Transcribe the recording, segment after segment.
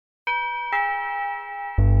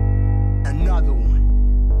Another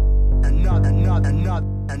one.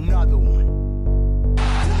 Another one.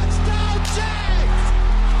 Touchdown, Jags!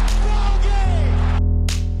 Ball game!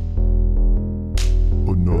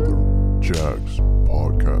 Another Jags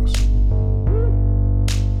podcast.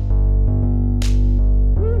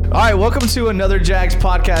 All right, welcome to another Jags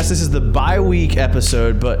podcast. This is the bye-week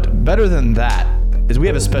episode, but better than that is we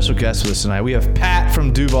have a special guest with us tonight. We have Pat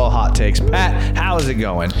from Duval Hot Takes. Pat, how is it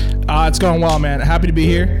going? It's going well, man. Happy to be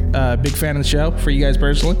here. Big fan of the show for you guys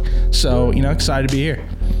personally. So, excited to be here.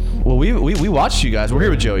 Well, we watched you guys. We're here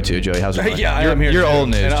with Joey too. Joey, how's it going? Yeah, I'm here. You're too. old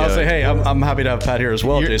news, and I'll Joey. say, hey, I'm happy to have Pat here as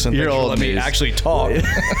well, Jason. You're Thanks for old letting me news. actually talk.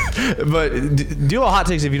 But Duval Hot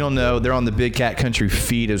Takes, if you don't know, they're on the Big Cat Country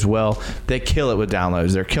feed as well. They kill it with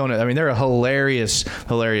downloads. They're killing it. I mean, they're a hilarious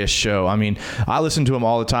show. I mean, I listen to them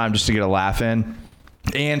all the time just to get a laugh in.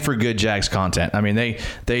 And for good Jags content. I mean,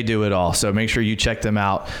 they do it all. So make sure you check them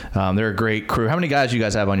out. They're a great crew. How many guys you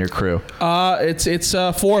guys have on your crew? It's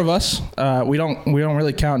four of us. We don't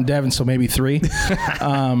really count Devin, so maybe three.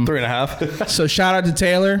 3.5. So shout out to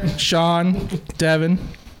Taylor, Sean, Devin,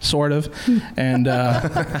 sort of, and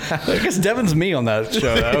I guess Devin's me on that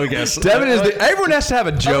show, I guess. Devin is everyone has to have a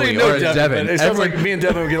I don't Joey even know or a Devin. It sounds like me and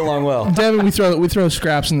Devin would get along well. Devin, we throw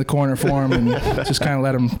scraps in the corner for him and just kind of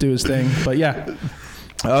let him do his thing. But yeah.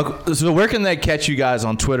 So where can they catch you guys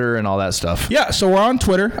on Twitter and all that stuff? Yeah, so we're on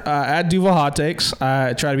Twitter at Duval Hot Takes.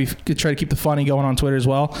 I try to keep the funny going on Twitter as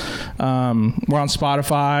well. We're on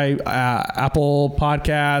Spotify, Apple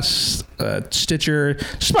Podcasts, Stitcher,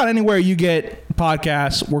 just about anywhere you get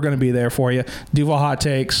podcasts. We're going to be there for you. Duval Hot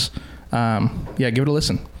Takes. Give it a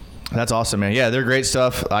listen. That's awesome, man. Yeah, they're great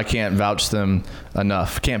stuff. I can't vouch them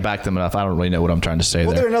enough. Can't back them enough. I don't really know what I'm trying to say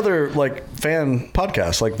Well, there. they're another fan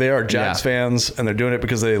podcast. Like, they are Jags fans, and they're doing it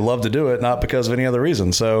because they love to do it, not because of any other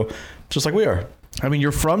reason. So just like we are. I mean,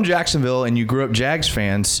 you're from Jacksonville and you grew up Jags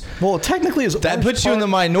fans. Well, technically, That puts you in the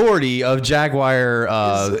minority of Jaguar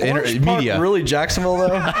media. Really, Jacksonville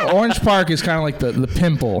though? Orange Park is kind of like the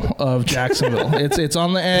pimple of Jacksonville. It's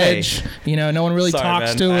on the edge. No one really Sorry, talks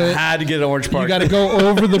man. to I it. had to get Orange Park. You got to go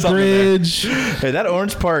over the bridge. Hey, that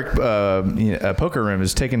Orange Park poker room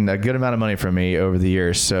has taken a good amount of money from me over the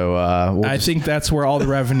years. So I think that's where all the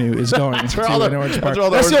revenue is going. That's where all the- Orange Park. that's where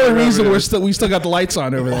all the That's the Orange only Park reason revenue we still got the lights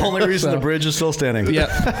on over there. The only reason So, the bridge is still standing.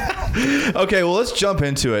 Yeah. Okay, well, let's jump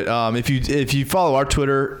into it. If you follow our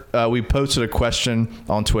Twitter, we posted a question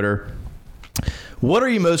on Twitter. What are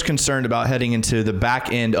you most concerned about heading into the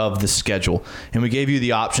back end of the schedule? And we gave you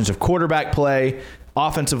the options of quarterback play,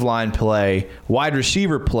 offensive line play, wide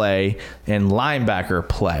receiver play, and linebacker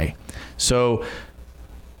play. So,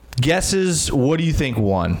 guesses, what do you think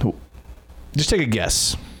won? Just take a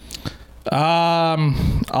guess.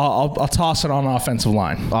 I'll toss it on offensive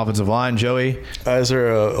line. Offensive line, Joey? Is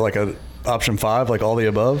there a option 5, like all the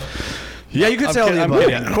above? Yeah, you could say all the above.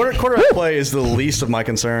 Yeah. Quarterback play is the least of my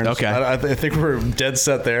concerns. Okay. I think we're dead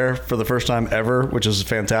set there for the first time ever, which is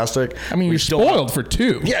fantastic. I mean, We you're still- spoiled for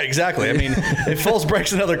two. Yeah, exactly. I mean, if Foles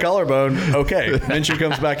breaks another collarbone, okay. Minshew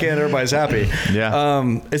comes back in, everybody's happy.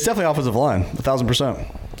 Yeah. It's definitely offensive line,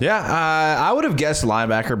 1,000%. Yeah, I would have guessed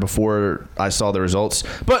linebacker before I saw the results.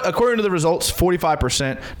 But according to the results,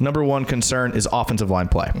 45%, number one concern is offensive line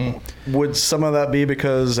play. Would some of that be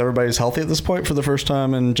because everybody's healthy at this point for the first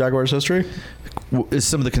time in Jaguars history? Is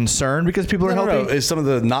some of the concern because people are healthy? No. Is some of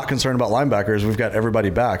the not concerned about linebackers? We've got everybody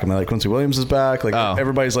back. I mean, like Quincy Williams is back. Like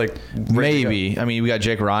everybody's like ready to Maybe. I mean, we got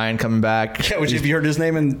Jake Ryan coming back. go. Yeah, which have you heard his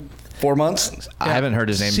name in 4 months? I haven't heard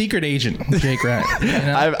his name. Secret agent, Jake Ryan.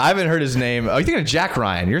 I haven't heard his name. Oh, you're thinking of Jack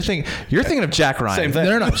Ryan. You're thinking of Jack Ryan. Same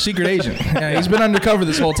thing. No, secret agent. Yeah, he's been undercover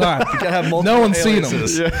this whole time. You gotta have multiple No one's seen him.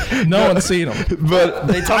 aliases. No one's seen him. But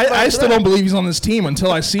They talk about I it still today. don't believe he's on this team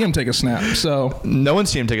until I see him take a snap. So no one's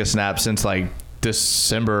seen him take a snap since like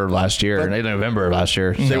December of last year, November of last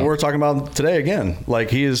year. They So. were talking about him today again. Like,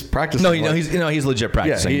 he is practicing. No, like, he's legit yeah,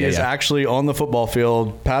 practicing. he is actually on the football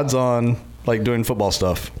field, pads on, like doing football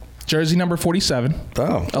stuff. jersey number 47,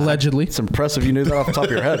 Oh, allegedly. it's impressive. You knew that off the top of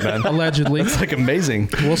your head, man. Allegedly. That's like amazing.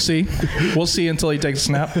 We'll see. We'll see until he takes a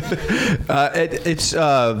snap.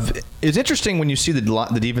 It's interesting when you see the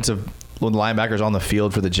defensive linebackers on the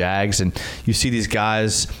field for the Jags, and you see these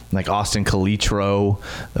guys like Austin Calitro,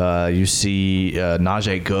 you see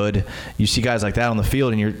Najee Good, you see guys like that on the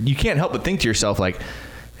field, and you can't help but think to yourself, like,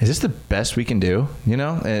 is this the best we can do?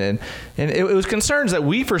 And it was concerns that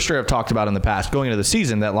we for sure have talked about in the past going into the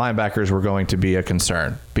season, that linebackers were going to be a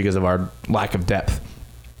concern because of our lack of depth.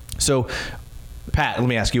 So, Pat, let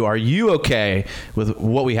me ask you, are you okay with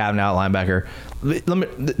what we have now at linebacker?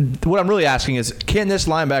 What I'm really asking is, can this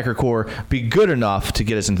linebacker core be good enough to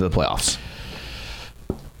get us into the playoffs?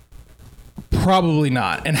 Probably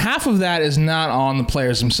not. And half of that is not on the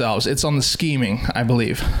players themselves. It's on the scheming, I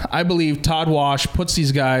believe. I believe Todd Wash puts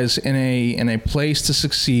these guys in a place to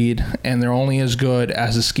succeed, and they're only as good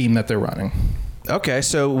as the scheme that they're running. Okay,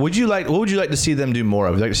 so what would you like to see them do more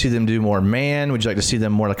of? Would you like to see them do more man? Would you like to see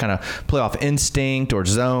them more like kind of play off instinct or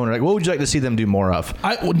zone? Or like, what would you like to see them do more of?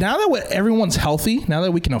 Now that everyone's healthy, now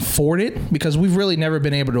that we can afford it, because we've really never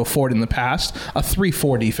been able to afford it in the past, a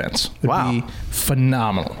 3-4 defense would be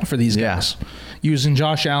phenomenal for these guys. Using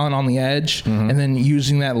Josh Allen on the edge and then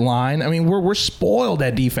using that line. I mean, we're spoiled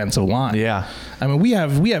at defensive line. Yeah. I mean, we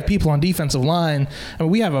have people on defensive line. I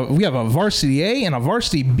mean, we have a varsity A and a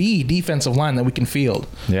varsity B defensive line that we can field.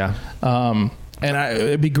 Yeah. And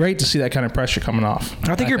it'd be great to see that kind of pressure coming off.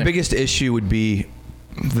 I think your biggest issue would be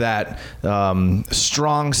that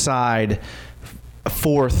strong side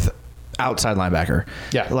fourth outside linebacker.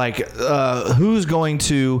 Yeah. Like, who's going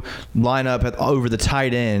to line up over the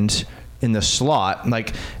tight end in the slot?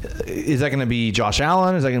 Like, is that going to be Josh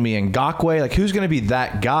Allen? Is that going to be Ngakoue? Like, who's going to be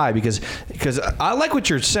that guy? Because I like what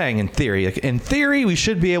you're saying in theory. Like, in theory, we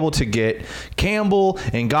should be able to get Campbell,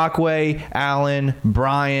 Ngakoue, Allen,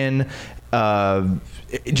 Bryan,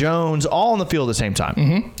 Jones all on the field at the same time.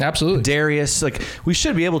 Mm-hmm. Absolutely. Darius, like, we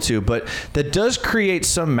should be able to, but that does create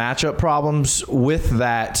some matchup problems with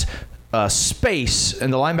that space,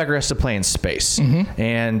 and the linebacker has to play in space.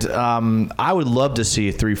 And I would love to see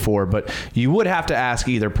a 3-4, but you would have to ask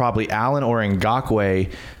either probably Allen or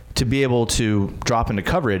Ngakoue to be able to drop into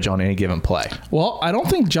coverage on any given play. Well, I don't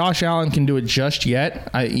think Josh Allen can do it just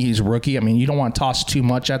yet. He's a rookie. I mean, you don't want to toss too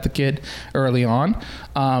much at the kid early on.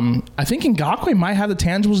 I think Ngakoue might have the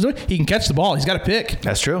tangibles to do it. He can catch the ball. He's got a pick.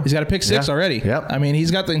 That's true. He's got a pick 6 already. Yep. I mean,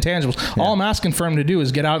 he's got the intangibles. Yeah. All I'm asking for him to do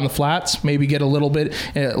is get out in the flats, maybe get a little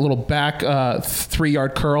back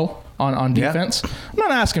 3-yard curl on defense. I'm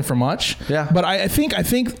not asking for much. Yeah. But I think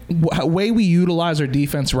the way we utilize our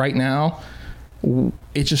defense right now,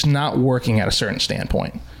 it's just not working at a certain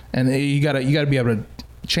standpoint, and you gotta be able to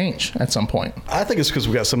change at some point. I think it's because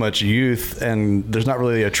we've got so much youth, and there's not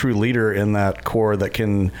really a true leader in that core that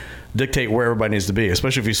can dictate where everybody needs to be.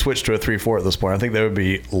 Especially if you switch to a 3-4 at this point, I think they would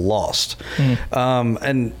be lost.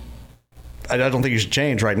 And I don't think you should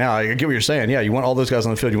change right now. I get what you're saying. Yeah, you want all those guys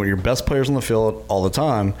on the field. You want your best players on the field all the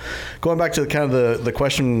time. Going back to kind of the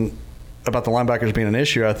question about the linebackers being an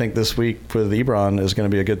issue, I think this week for the Ebron is going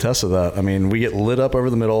to be a good test of that. I mean, we get lit up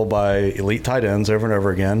over the middle by elite tight ends over and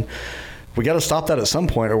over again. We got to stop that at some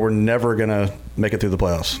point, or we're never going to make it through the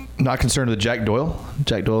playoffs. Not concerned with Jack Doyle.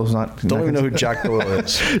 Jack Doyle's not. Don't even know who Jack Doyle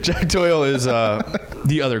is. Jack Doyle is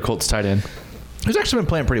the other Colts tight end, who's actually been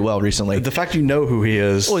playing pretty well recently. The fact you know who he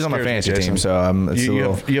is. Well, he's on my fantasy team, so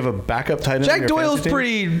you have a backup tight end. Jack Doyle's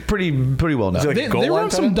pretty well known. They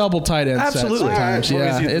run some double tight ends. Absolutely. Sometimes.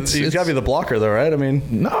 Yeah, he's got to be the blocker, though, right? I mean,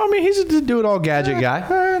 he's a do-it-all gadget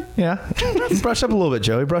guy. Yeah, brush up a little bit,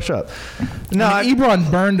 Joey. Brush up. No,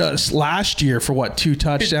 Ebron burned us last year for 2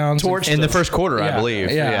 touchdowns in the first quarter, I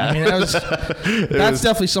believe. Yeah. I mean, that's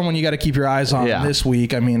definitely someone you got to keep your eyes on this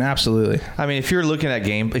week. I mean, absolutely. I mean, if you're looking at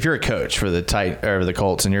if you're a coach for the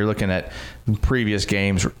Colts and you're looking at previous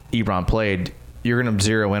games Ebron played, you're going to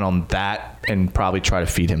zero in on that and probably try to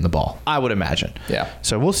feed him the ball, I would imagine. Yeah.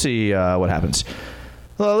 So we'll see what happens.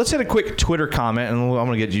 Well, let's hit a quick Twitter comment, and I'm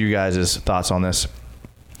going to get you guys' thoughts on this.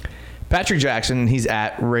 Patrick Jackson, he's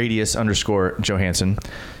at _Johansson.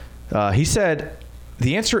 He said,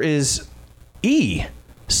 the answer is E,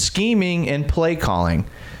 scheming and play calling.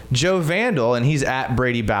 Joe Vandal, and he's at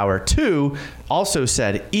Brady Bauer 2, also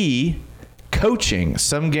said E, coaching.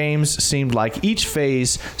 Some games seemed like each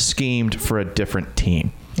phase schemed for a different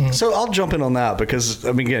team. So I'll jump in on that because,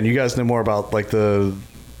 I mean, again, you guys know more about like the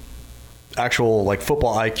actual like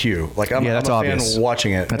football IQ. Like I'm a fan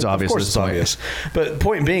watching it. That's obvious. Of course it's obvious. But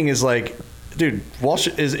point being is like, dude, Walsh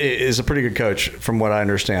is a pretty good coach from what I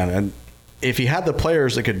understand. And if he had the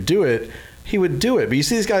players that could do it, he would do it. But you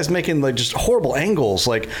see these guys making like just horrible angles,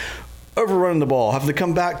 like overrunning the ball, having to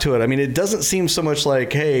come back to it. I mean, it doesn't seem so much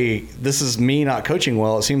like, hey, this is me not coaching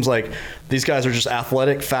well. It seems like these guys are just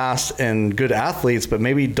athletic, fast, and good athletes, but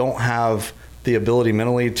maybe don't have the ability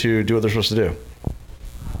mentally to do what they're supposed to do.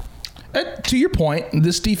 To your point,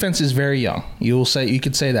 this defense is very young. You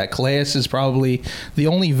could say that Calais is probably the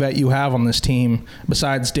only vet you have on this team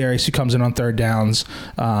besides Darius, who comes in on third downs.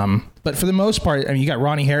 But for the most part, I mean, you got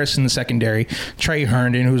Ronnie Harris in the secondary, Trey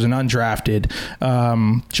Herndon, who's an undrafted,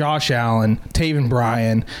 Josh Allen, Taven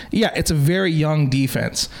Bryan. Yeah, it's a very young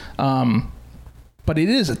defense. But it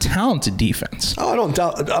is a talented defense. Oh, I don't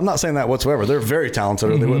doubt. I'm not saying that whatsoever. They're very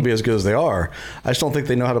talented, or they wouldn't be as good as they are. I just don't think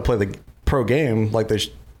they know how to play the pro game like they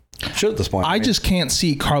should at this point. I just can't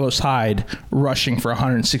see Carlos Hyde rushing for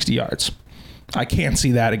 160 yards. I can't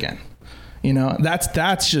see that again. You know,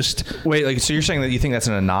 that's just Wait, like, so you're saying that you think that's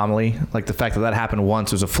an anomaly? Like the fact that happened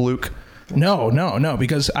once was a fluke? no,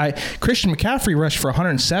 because Christian McCaffrey rushed for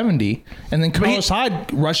 170, and then Carlos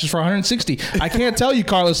Hyde rushes for 160. I can't tell you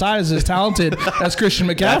Carlos Hyde is as talented as Christian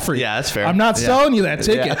McCaffrey. That's fair. I'm not selling you that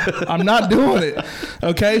ticket. I'm not doing it.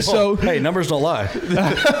 Okay, so Hey, numbers don't lie.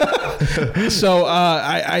 so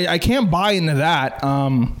I can't buy into that.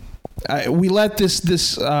 We let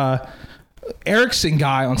this Erickson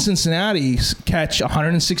guy on Cincinnati catch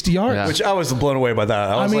 160 yards. Yeah. Which I was blown away by that.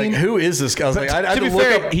 I was mean, like, who is this guy? I was like, I had To be look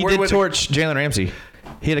fair, up he where did torch Jalen Ramsey.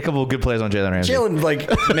 He had a couple of good plays on Jalen Ramsey.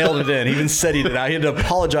 Jalen nailed it in. He even said he did. I had to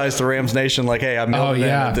apologize to Rams Nation, like, hey, I nailed it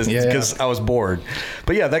in because I was bored.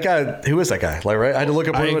 But yeah, that guy, who is that guy? Like, right? I had to look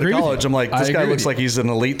up where he went to college. I'm like, this guy looks like he's an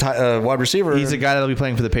elite wide receiver. He's a guy that'll be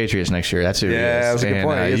playing for the Patriots next year. That's who he is. That's a good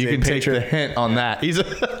point. You can take the hint on that. Here's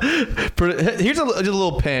a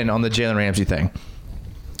little pin on the Jalen Ramsey thing.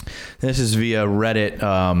 This is via Reddit,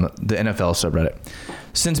 the NFL subreddit.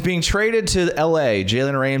 Since being traded to LA,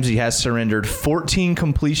 Jalen Ramsey has surrendered 14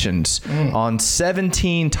 completions on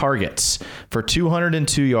 17 targets for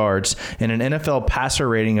 202 yards and an NFL passer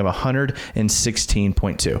rating of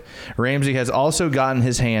 116.2. Ramsey has also gotten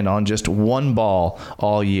his hand on just one ball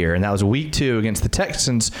all year, and that was week 2 against the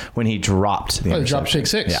Texans when he dropped the dropped pick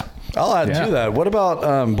 6. Yeah. I'll add to that. What about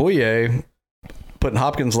Bouye putting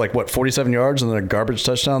Hopkins like 47 yards and then a garbage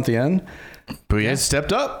touchdown at the end? But he has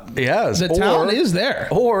stepped up. He has. The talent is there.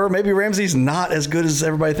 Or maybe Ramsey's not as good as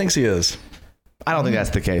everybody thinks he is. I don't think that's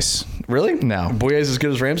the case. Really? No. Bouye's as good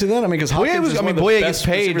as Ramsey then? I mean, because Bouye gets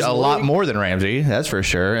paid a lot more than Ramsey, that's for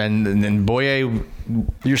sure. And then Bouye,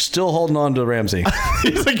 you're still holding on to Ramsey.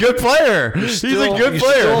 he's a good player. He's a good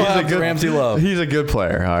player. He's a good Ramsey love. He's a good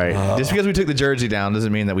player. All right. Just because we took the jersey down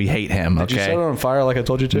doesn't mean that we hate him. Did you set it on fire like I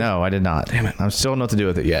told you to? No, I did not. Damn it. I still don't know what to do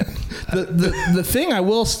with it yet. The thing I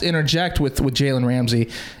will interject with Jalen Ramsey,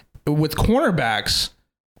 with cornerbacks,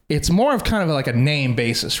 it's more of kind of like a name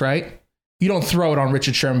basis, right? You don't throw it on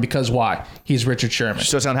Richard Sherman because why? He's Richard Sherman.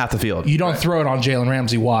 Just on half the field. You don't throw it on Jalen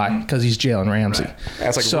Ramsey. Why? Because he's Jalen Ramsey.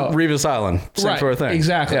 That's like Revis Island. Same sort of thing.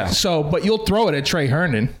 Exactly. Yeah. So, but you'll throw it at Trey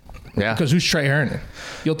Herndon. Yeah. Because who's Trey Herndon?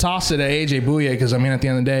 You'll toss it at AJ Bouye because, I mean, at the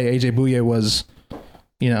end of the day, AJ Bouye was,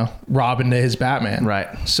 Robin to his Batman.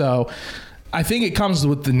 Right. So I think it comes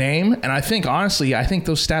with the name. And I think, honestly,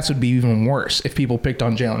 those stats would be even worse if people picked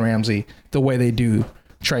on Jalen Ramsey the way they do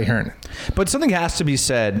Trey Herndon. But something has to be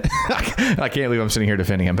said. I can't believe I'm sitting here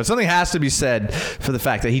defending him. But something has to be said for the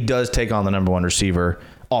fact that he does take on the number one receiver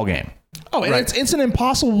all game. Oh, and it's an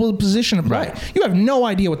impossible position to play. Right. You have no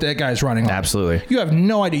idea what that guy's running on. Absolutely. You have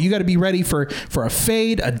no idea. You got to be ready for a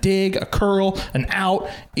fade, a dig, a curl, an out.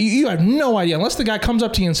 You have no idea unless the guy comes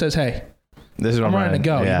up to you and says, "Hey, this is what I'm running to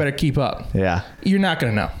go. Yeah. You better keep up." Yeah. You're not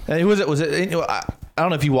going to know. I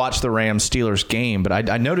don't know if you watched the Rams-Steelers game, but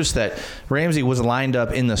I noticed that Ramsey was lined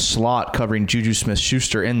up in the slot covering Juju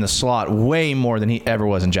Smith-Schuster in the slot way more than he ever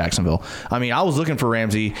was in Jacksonville. I mean, I was looking for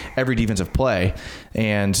Ramsey every defensive play,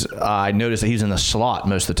 and I noticed that he was in the slot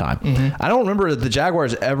most of the time. Mm-hmm. I don't remember the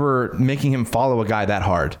Jaguars ever making him follow a guy that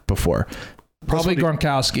hard before. Probably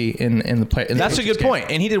Gronkowski in the play. That's a good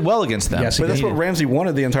point, and he did well against them. Yes, but that's what Ramsey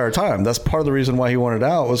wanted the entire time. That's part of the reason why he wanted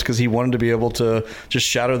out was because he wanted to be able to just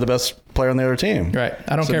shadow the best player on the other team. Right.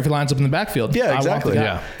 I don't care if he lines up in the backfield. Yeah, exactly.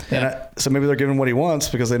 So maybe they're giving him what he wants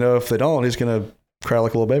because they know if they don't, he's going to cry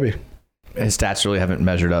like a little baby. His stats really haven't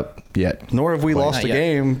measured up yet. Nor have we lost a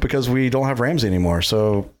game because we don't have Ramsey anymore.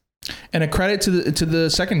 So. And a credit to the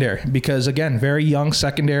secondary because, again, very young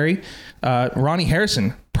secondary. Ronnie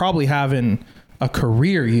Harrison probably having a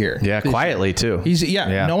career year. Yeah, quietly too.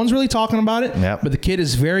 No one's really talking about it. Yep. But the kid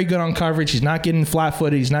is very good on coverage. He's not getting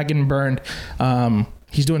flat-footed. He's not getting burned.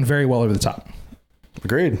 He's doing very well over the top.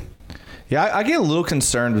 Agreed. Yeah, I get a little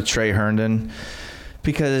concerned with Trey Herndon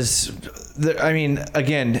because,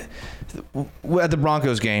 again, at the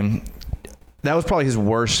Broncos game, that was probably his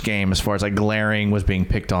worst game as far as like glaring was being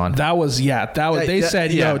picked on. They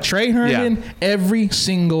said, Trey Herndon, every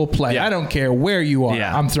single play. I don't care where you are.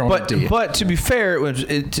 I'm throwing it to you. But to be fair, when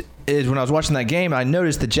I was watching that game, I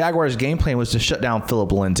noticed the Jaguars' game plan was to shut down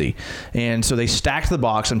Phillip Lindsay. And so they stacked the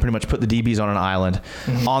box and pretty much put the DBs on an island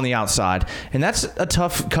on the outside. And that's a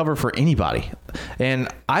tough cover for anybody. And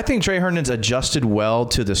I think Trey Herndon's adjusted well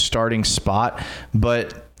to the starting spot,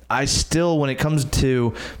 but I still, when it comes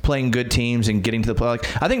to playing good teams and getting to the play,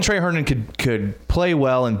 I think Trey Herndon could play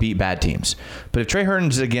well and beat bad teams. But if Trey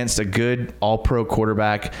Herndon's against a good all-pro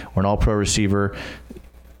quarterback or an all-pro receiver,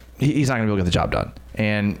 he's not going to be able to get the job done.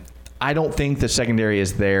 And I don't think the secondary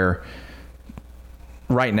is there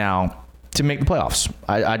right now to make the playoffs.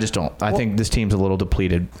 I just don't. I think this team's a little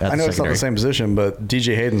depleted. At I know the it's not the same position, but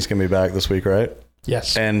DJ Hayden's going to be back this week, right?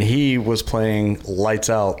 Yes. And he was playing lights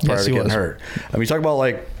out prior Yes, to he getting was. hurt. I mean, you talk about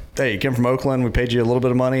like, hey, you came from Oakland. We paid you a little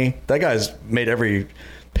bit of money. That guy's made every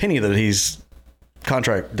penny that he's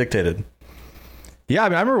contract dictated. Yeah, I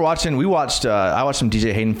mean, I remember I watched some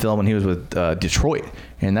DJ Hayden film when he was with Detroit,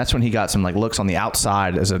 and that's when he got some like looks on the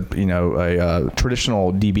outside as a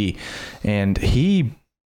traditional DB, and he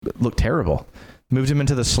looked terrible. Moved him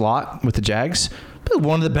into the slot with the Jags.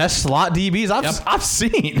 One of the best slot DBs I've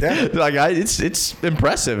seen. Yeah. It's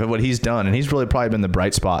impressive what he's done, and he's really probably been the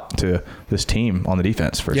bright spot to this team on the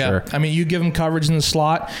defense for sure. I mean, you give him coverage in the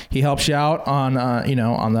slot, he helps you out on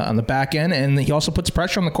on the back end, and he also puts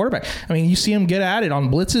pressure on the quarterback. I mean, you see him get at it on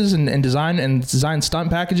blitzes and design stunt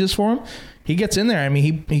packages for him. He gets in there. I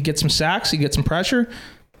mean, he gets some sacks, he gets some pressure.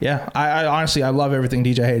 Yeah, I honestly love everything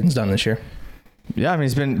DJ Hayden's done this year. Yeah, I mean,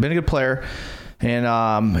 he's been a good player.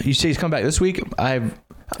 And you say he's coming back this week.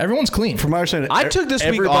 Everyone's clean. From my understanding, I took this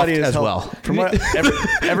week off as well. From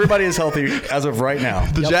everybody is healthy as of right now.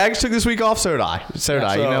 The Jags took this week off. So did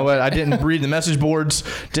I. You know what? I didn't read the message boards.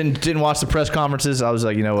 Didn't watch the press conferences. I was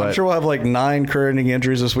like, you know what? I'm sure we'll have like 9 career-ending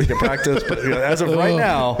injuries this week at practice, but as of right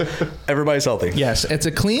now, everybody's healthy. Yes, it's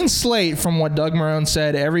a clean slate from what Doug Marrone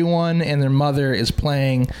said. Everyone and their mother is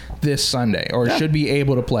playing this Sunday, or should be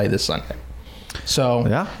able to play this Sunday. So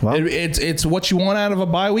yeah, well. it's what you want out of a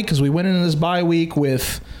bye week, because we went into this bye week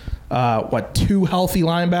with 2 healthy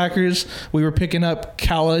linebackers. We were picking up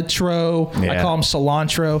Calitro, I call him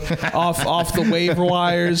cilantro, off the waiver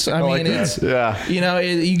wires. I mean, it's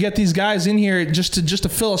you get these guys in here just to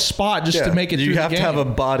fill a spot, to make it through the game. You have to have a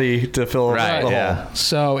body to fill the hole.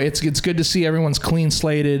 So it's good to see everyone's clean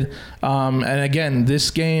slated. And again,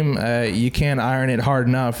 this game you can't iron it hard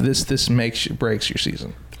enough. This breaks your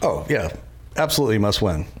season. Oh yeah, absolutely must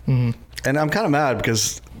win. Mm-hmm. And I'm kind of mad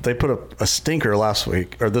because they put a stinker last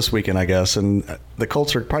week, or this weekend, I guess, and the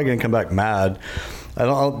Colts are probably going to come back mad. I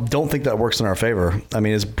don't think that works in our favor. I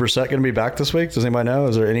mean, is Brissett going to be back this week? Does anybody know?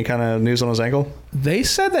 Is there any kind of news on his ankle? They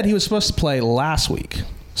said that he was supposed to play last week,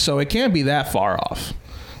 so it can't be that far off.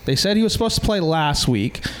 They said he was supposed to play last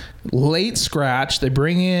week. Late scratch. They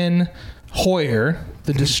bring in Hoyer,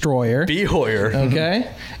 the destroyer. B. Hoyer.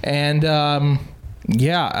 Okay. And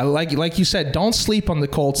like you said, don't sleep on the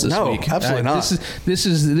Colts this week. No, absolutely not. This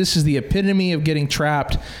is the epitome of getting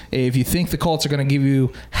trapped. If you think the Colts are going to give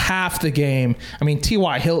you half the game, I mean,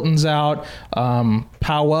 T.Y. Hilton's out,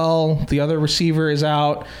 Powell, the other receiver, is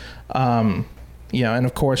out, and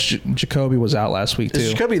of course Jacoby was out last week too.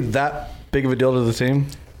 Is Jacoby that big of a deal to the team?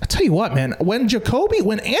 I tell you what, man, when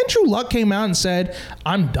Andrew Luck came out and said,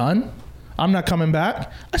 "I'm done, I'm not coming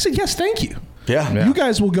back," I said, "Yes, thank you." Yeah. You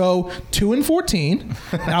guys will go 2-14.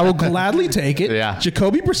 I will gladly take it. Yeah.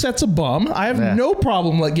 Jacoby Brissett's a bum. I have no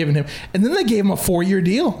problem giving him. And then they gave him a 4-year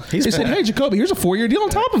deal. They said, "Hey, Jacoby, here's a 4-year deal on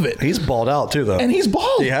top of it." He's balled out too, though. And he's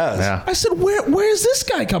bald. He has. Yeah. I said, where is this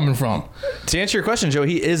guy coming from? To answer your question, Joe,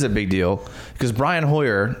 he is a big deal because Brian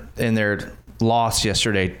Hoyer, in their loss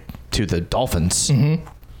yesterday to the Dolphins,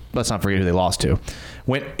 let's not forget who they lost to,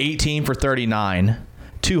 went 18 for 39,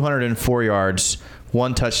 204 yards,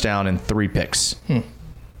 1 touchdown, and 3 picks.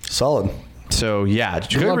 Solid. So, yeah,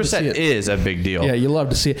 Jacoby Brissett is a big deal. Yeah, you love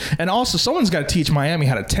to see it. And also, someone's got to teach Miami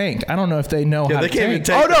how to tank. I don't know if they know how to tank.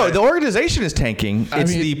 Oh, no, the organization is tanking.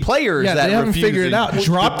 It's the players that they haven't refuse figured it out.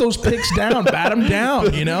 Drop those picks down, bat them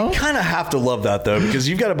down, You kind of have to love that, though, because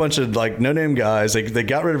you've got a bunch of like no-name guys. They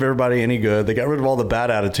got rid of everybody any good. They got rid of all the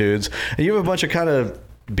bad attitudes. And you have a bunch of kind of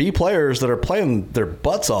B players that are playing their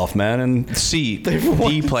butts off, man, and D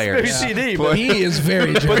players. Maybe CD, but he is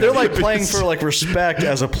very. But they're like playing for like respect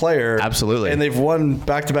as a player, absolutely, and they've won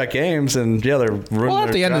back-to-back games, and they're ruining. Well,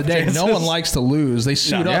 at the end of the day, no one likes to lose. They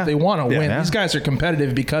suit up, they want to win. Yeah. These guys are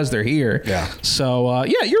competitive because they're here. Yeah. So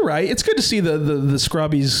you're right. It's good to see the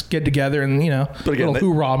scrubbies get together and but again,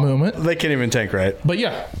 little hoorah movement. They can't even tank, right? But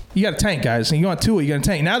yeah, you got to tank, guys. And you want Tua, you got to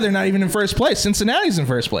tank. Now they're not even in first place. Cincinnati's in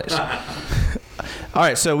first place. All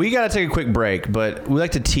right, so we got to take a quick break, but we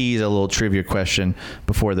like to tease a little trivia question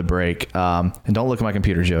before the break. And don't look at my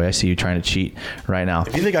computer, Joey. I see you trying to cheat right now.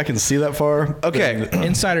 If you think I can see that far, okay.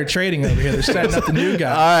 Insider trading over here. They're setting up the new guy.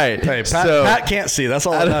 All right, hey, Pat can't see. That's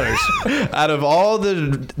all that matters. Out of all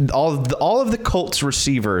of the Colts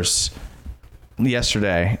receivers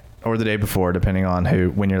yesterday or the day before, depending on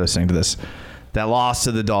when you're listening to this, that lost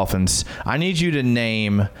to the Dolphins, I need you to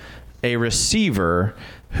name a receiver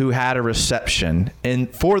who had a reception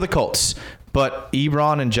for the Colts, but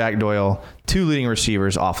Ebron and Jack Doyle, 2 leading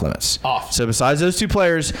receivers, off limits. So besides those 2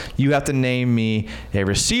 players, you have to name me a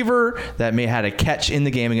receiver that may had a catch in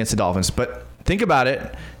the game against the Dolphins. But think about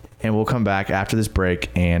it. and we'll come back after this break,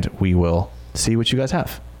 and we will see what you guys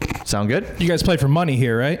have. Sound good? You guys play for money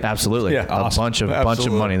here, right? Absolutely. Yeah. A bunch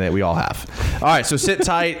of money that we all have. All right, so sit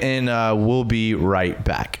tight, and we'll be right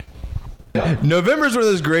back. November is one of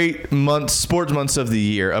those great months, sports months of the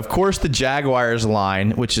year. Of course, the Jaguars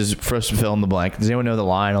line, which is for us to fill in the blank. Does anyone know the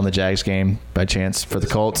line on the Jags game by chance for the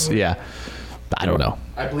Colts? Yeah. I don't know.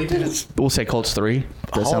 I believe it is. We'll say Colts 3. Does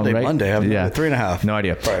that sound Holiday right? Monday. I have Yeah. 3.5. No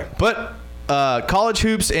idea. Right. But college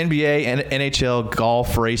hoops, NBA, and NHL,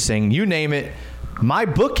 golf, racing, you name it,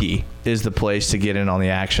 MyBookie is the place to get in on the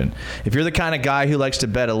action. If you're the kind of guy who likes to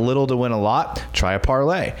bet a little to win a lot, try a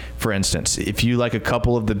parlay. For instance, if you like a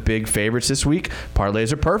couple of the big favorites this week,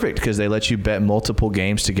 parlays are perfect because they let you bet multiple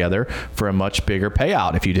games together for a much bigger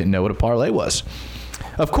payout if you didn't know what a parlay was.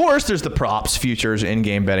 Of course, there's the props, futures,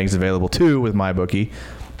 in-game bettings available too with MyBookie.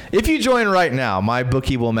 If you join right now,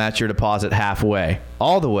 MyBookie will match your deposit halfway,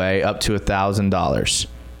 all the way up to $1,000.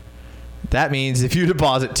 That means if you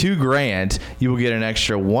deposit $2,000, you will get an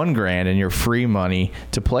extra $1,000 in your free money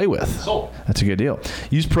to play with. That's a good deal.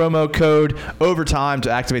 Use promo code OVERTIME to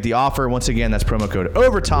activate the offer. Once again, that's promo code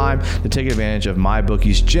OVERTIME to take advantage of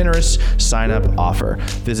MyBookie's generous sign-up offer.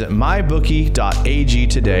 Visit mybookie.ag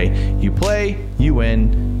today. You play, you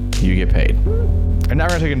win, you get paid. And now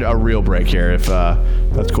we're going to take a real break here if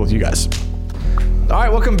that's cool with you guys. All right,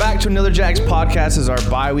 welcome back to another Jags podcast. This is our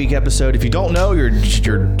bye-week episode. If you don't know,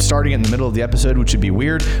 you're starting in the middle of the episode, which would be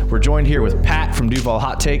weird. We're joined here with Pat from Duval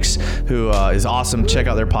Hot Takes, who is awesome. Check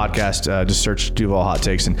out their podcast. Just search Duval Hot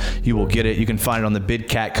Takes, and you will get it. You can find it on the Big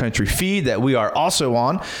Cat Country feed that we are also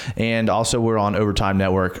on, and also we're on Overtime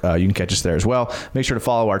Network. You can catch us there as well. Make sure to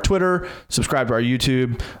follow our Twitter, subscribe to our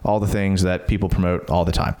YouTube, all the things that people promote all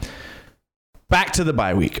the time. Back to the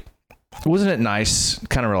bye week. Wasn't it nice,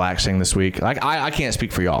 kind of relaxing this week? Like I can't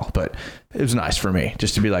speak for y'all, but it was nice for me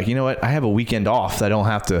just to be like, you know what? I have a weekend off that I don't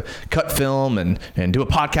have to cut film and do a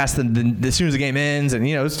podcast as soon as the game ends. And,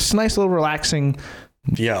 you know, it's just a nice little relaxing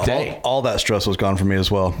day. All that stress was gone from me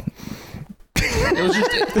as well.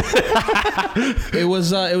 It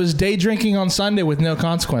was day drinking on Sunday with no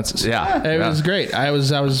consequences. Yeah. It was great. I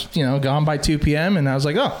was gone by 2 p.m. and I was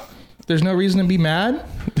like, oh, there's no reason to be mad.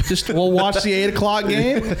 Just we'll watch the 8 o'clock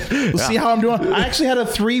game. We'll see how I'm doing. I actually had a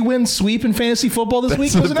 3-win sweep in fantasy football this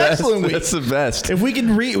week. It was an excellent week. That's the best. If we could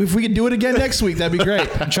do it again next week, that'd be great.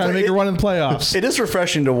 I'm trying to make a run in the playoffs. It is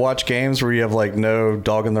refreshing to watch games where you have like no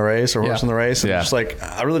dog in the race or horse in the race. And just like,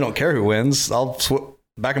 I really don't care who wins. I'll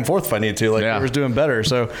back and forth if I need to. Like whoever's doing better.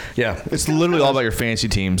 So yeah, it's literally all about your fantasy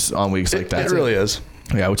teams on weeks like that. It really is.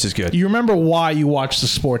 Yeah, which is good. You remember why you watch the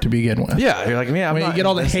sport to begin with. Yeah, you're like, man, you get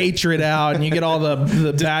all the hatred out and you get all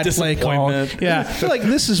the bad play call. Yeah, you're like,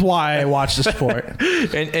 this is why I watch the sport.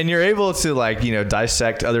 and you're able to, like, you know,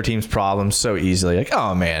 dissect other teams' problems so easily. Like,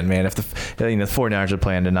 oh man, if the 49ers are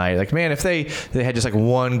playing tonight, like, man, if they had just like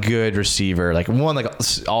one good receiver, like one like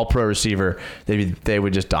all-pro receiver, they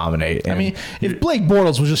would just dominate. And I mean, if Blake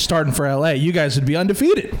Bortles was just starting for LA, you guys would be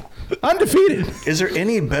undefeated. Is there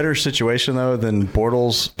any better situation though than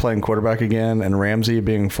Bortles playing quarterback again and Ramsey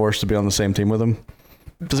being forced to be on the same team with him?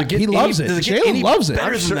 Does it get he loves it. Jalen loves it.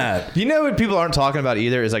 Better than that. You know what people aren't talking about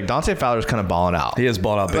either is like Dante Fowler's kind of balling out. He is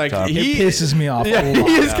balling out big time. It pisses me off. Yeah,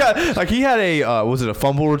 he's got like he had a was it a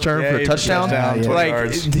fumble return for a touchdown? Like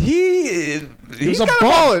yards. He's kind of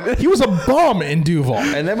balling. He was a bum in Duval,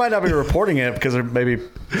 and they might not be reporting it because there maybe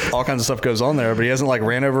all kinds of stuff goes on there. But he hasn't like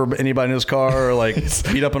ran over anybody in his car or like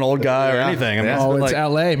beat up an old guy or anything. I mean, it's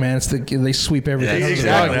LA, man. They sweep everything. Yeah,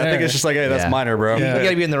 exactly. I think it's just like, hey, that's minor, bro. You got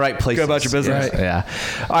to be in the right place. Go about your business. Right. Yeah.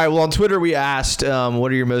 All right. Well, on Twitter we asked, what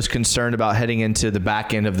are you most concerned about heading into the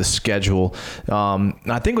back end of the schedule?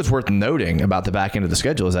 I think what's worth noting about the back end of the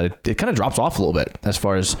schedule is that it kind of drops off a little bit as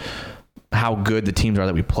far as how good the teams are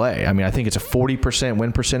that we play. I mean, I think it's a 40%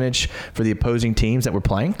 win percentage for the opposing teams that we're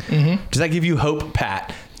playing. Mm-hmm. Does that give you hope,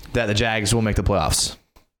 Pat, that the Jags will make the playoffs?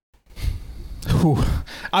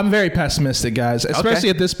 I'm very pessimistic, guys, especially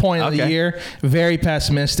at this point of the year. Very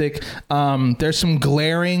pessimistic. There's some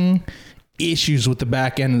glaring issues with the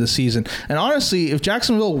back end of the season. And honestly, if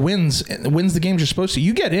Jacksonville wins the games you're supposed to,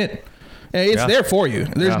 you get in. It's there for you.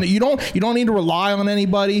 You don't need to rely on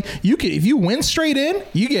anybody. If you win straight in,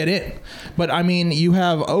 you get in. But I mean, you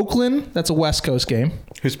have Oakland. That's a West Coast game.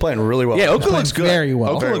 Who's playing really well? Yeah, Oakland looks good. Very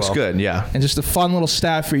well. Oakland looks good. Yeah. And just a fun little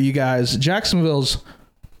stat for you guys: Jacksonville's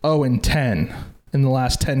 0-10 in the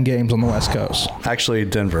last 10 games on the West Coast. Actually,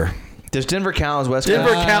 Denver. Does Denver count as West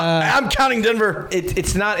Denver Coast? I'm counting Denver.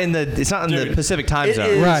 It's not in the Dude, Pacific time it zone.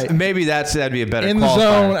 is. Right. Maybe that'd be a better In the qualifier.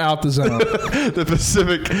 zone, out the zone. The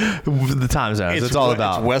Pacific, the time zones. It's all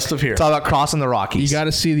about. It's west of here. It's all about crossing the Rockies. You got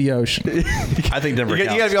to see the ocean. I think Denver You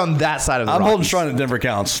counts. got to be on that side of the I'm holding Rockies. strong that Denver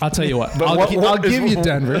counts. I'll tell you what. But I'll what give is you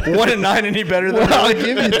Denver. 1-9 any better than I'll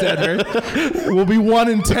give you Denver. We'll be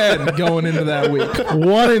 1-10 going into that week.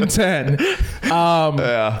 1-10.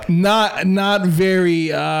 Not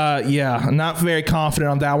very. Not very confident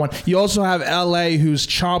on that one. You also have LA, who's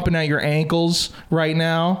chomping at your ankles right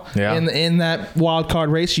now. Yeah. In that wild card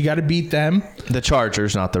race, you got to beat them. The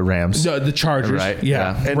Chargers, not the Rams. The Chargers. Right,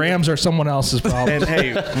 Yeah. yeah. Rams are someone else's problem. And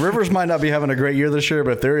hey, Rivers might not be having a great year this year,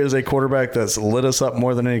 but if there is a quarterback that's lit us up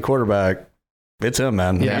more than any quarterback, it's him,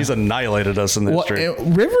 man. Yeah. He's annihilated us in the history.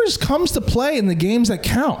 Rivers comes to play in the games that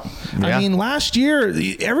count. Yeah. I mean, last year,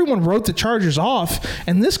 everyone wrote the Chargers off,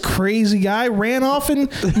 and this crazy guy ran off and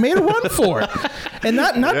made a run for it. And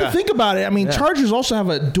not to think about it, I mean, Chargers also have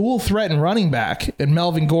a dual threat in running back in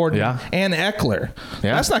Melvin Gordon and Eckler.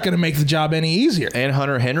 Yeah. That's not going to make the job any easier. And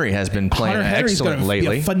Hunter Henry has been playing Hunter Henry's excellent gonna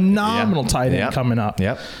lately. be a phenomenal tight end coming up.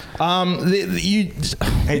 Yep.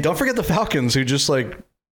 Hey, don't forget the Falcons, who just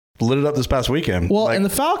lit it up this past weekend. Well, and the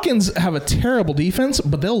Falcons have a terrible defense,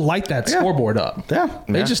 but they'll light that scoreboard up. Yeah.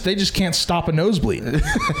 They just can't stop a nosebleed.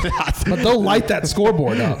 But they'll light that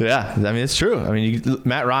scoreboard up. Yeah, I mean, it's true. I mean,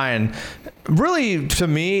 Matt Ryan, really, to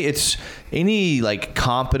me, it's any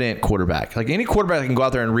competent quarterback. Like any quarterback that can go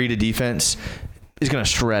out there and read a defense is going to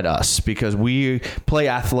shred us because we play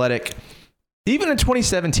athletic. Even in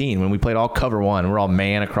 2017, when we played all cover one, we're all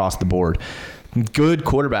man across the board. Good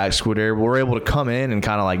quarterbacks were able to come in and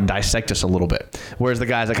kind of dissect us a little bit. Whereas the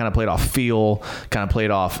guys that kind of played off feel, kind of played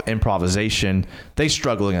off improvisation, they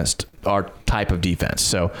struggle against our type of defense.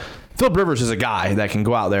 So Philip Rivers is a guy that can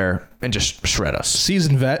go out there and just shred us.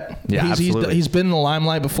 Seasoned vet. Yeah, absolutely. He's been in the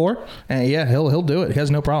limelight before, and he'll do it. He has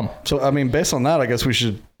no problem. So, I mean, based on that, I guess we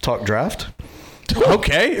should talk draft.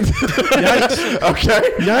 Okay. Yikes. Okay.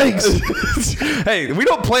 Yikes. Hey, we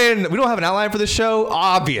don't have an outline for this show.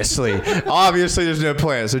 Obviously, there's no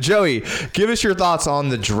plan. So, Joey, give us your thoughts on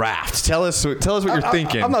the draft. Tell us what you're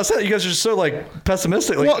thinking. I'm not saying you guys are just so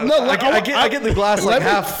pessimistic. Well, no, I get the glass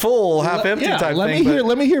half full, half empty type thing.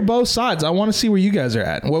 Let me hear both sides. I want to see where you guys are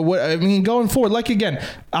at. What I mean, going forward, again,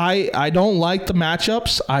 I don't like the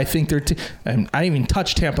matchups. I think they're. And I didn't even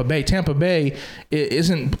touch Tampa Bay. Tampa Bay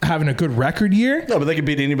isn't having a good record year. No, but they could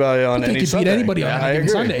beat anybody on any Sunday. Beat anybody on any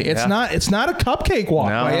Sunday. It's not a cupcake walk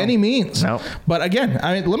by any means. No. But again,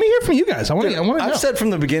 let me hear from you guys. I want to know. I've said from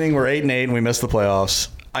the beginning we're 8-8 and we missed the playoffs.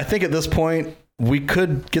 I think at this point we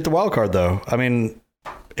could get the wild card though. I mean,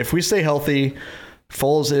 if we stay healthy,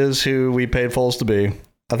 Foles is who we paid Foles to be.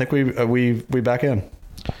 I think we back in.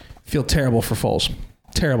 Feel terrible for Foles.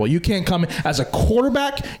 Terrible. You can't come in as a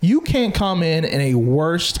quarterback. You can't come in a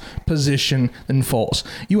worse position than Foles.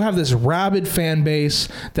 You have this rabid fan base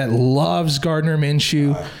that loves Gardner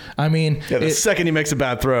Minshew. I mean, the second he makes a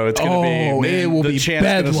bad throw, it's going to be it will be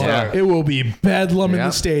bedlam. It will be bedlam in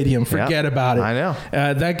the stadium. Forget about it. I know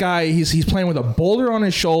that guy. He's playing with a boulder on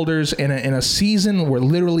his shoulders in a season where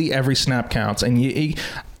literally every snap counts. And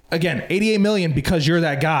again, $88 million because you're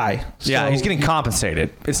that guy. So, yeah, he's getting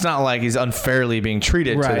compensated. It's not like he's unfairly being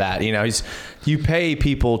treated to that. You pay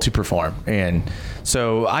people to perform, and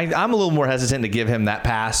so I'm a little more hesitant to give him that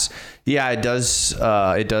pass. Yeah, it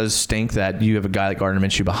does stink that you have a guy like Gardner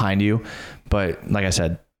Minshew behind you, but like I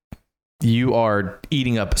said, you are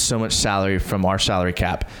eating up so much salary from our salary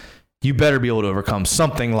cap. You better be able to overcome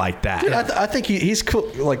something like that. Dude, I think he's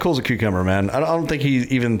cool, cool as a cucumber, man. I don't think he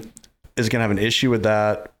even is going to have an issue with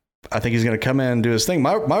that. I think he's going to come in and do his thing.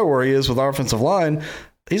 My worry is with our offensive line,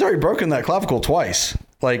 he's already broken that clavicle twice.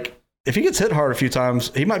 If he gets hit hard a few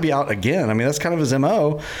times, he might be out again. I mean, that's kind of his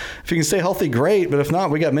MO. If he can stay healthy, great. But if not,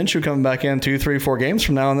 we got Minshew coming back in 2, 3, 4 games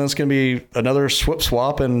from now, and then it's going to be another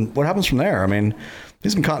swap. And what happens from there? I mean,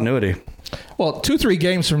 he's in continuity. Well, 2-3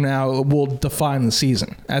 games from now will define the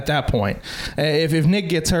season at that point. If Nick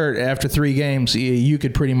gets hurt after 3 games, you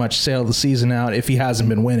could pretty much sail the season out if he hasn't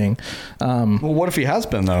been winning. Well, what if he has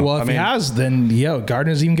been, though? Well, if he has, then,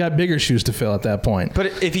 Gardner's even got bigger shoes to fill at that point.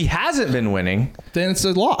 But if he hasn't been winning, then it's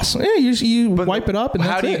a loss. Yeah, you wipe it up, and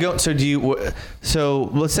how that's do you go? So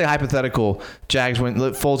let's say hypothetical,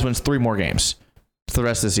 Foles wins 3 more games for the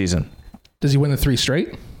rest of the season. Does he win the 3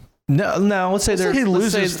 straight? No. Let's say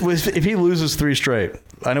If he loses 3 straight,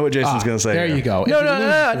 I know what Jason's going to say. There here. you go. No.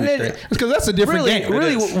 Because that's a different game.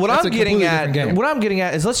 Really, what That's I'm a getting completely at, different game. what I'm getting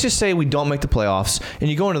at is, let's just say we don't make the playoffs, and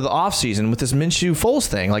you go into the offseason with this Minshew Foles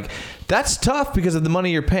thing. Like, that's tough because of the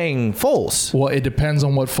money you're paying Foles. Well, it depends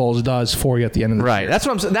on what Foles does for you at the end of the Right. year. That's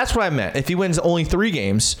what I'm saying. That's what I meant. If he wins only 3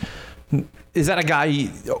 games, is that a guy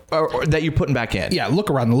or that you're putting back in? Yeah, look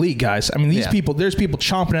around the league, guys. I mean, Yeah. there's people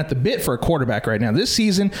chomping at the bit for a quarterback right now. This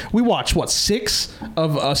season, we watched, 6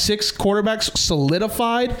 quarterbacks,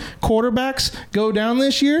 solidified quarterbacks, go down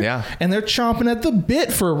this year? Yeah. And they're chomping at the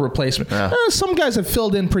bit for a replacement. Yeah. Some guys have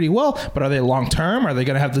filled in pretty well, but are they long-term? Are they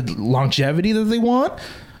going to have the longevity that they want?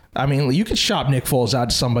 I mean, you could shop Nick Foles out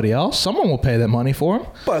to somebody else. Someone will pay that money for him.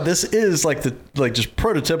 But this is just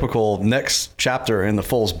prototypical next chapter in the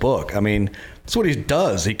Foles book. I mean, that's what he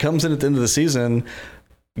does. He comes in at the end of the season,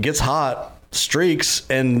 gets hot, streaks,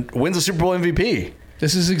 and wins a Super Bowl MVP.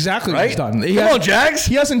 This is exactly what Right? he's done. Come on, Jags.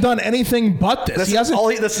 He hasn't done anything but this.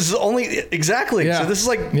 This is only exactly. Yeah. So this is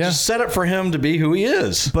Yeah. just set up for him to be who he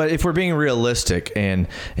is. But if we're being realistic, and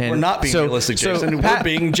We're not being realistic, Jason. We're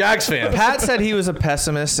being Jags fans. Pat said he was a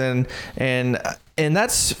pessimist, and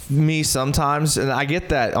that's me sometimes, and I get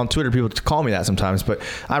that on Twitter. People call me that sometimes, but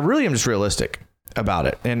I really am just realistic about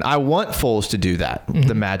it, and I want Foles to do that,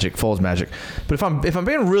 the magic, Foles magic. But if I'm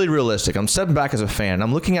being really realistic, I'm stepping back as a fan, and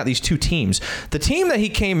I'm looking at these 2 teams. The team that he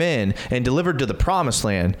came in and delivered to the promised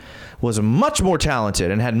land was much more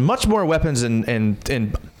talented and had much more weapons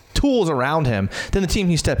and tools around him than the team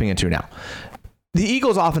he's stepping into now. The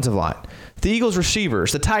Eagles' offensive line, the Eagles'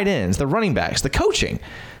 receivers, the tight ends, the running backs, the coaching.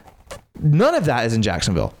 None of that is in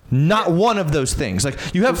Jacksonville. Not one of those things. Like,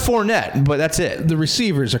 you have Fournette, but that's it. The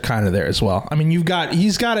receivers are kind of there as well. I mean,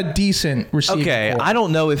 he's got a decent receiver. Okay, core. I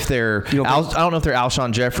don't know if they're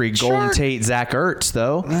Alshon Jeffrey, Golden Tate, Zach Ertz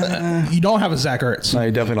though. You don't have a Zach Ertz. No,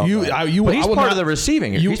 you definitely don't. But he's part of the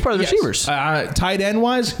receiving. He's part of the receivers. Tight end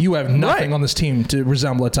wise, you have nothing Right. on this team to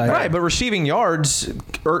resemble a tight end. Right, but receiving yards,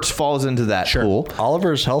 Ertz falls into that pool.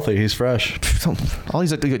 Oliver's healthy. He's fresh. All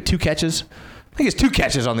he's like 2 catches. I think it's 2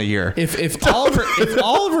 catches on the year. If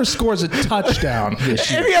Oliver scores a touchdown this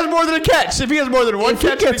year, If he has more than a catch, if he has more than one if he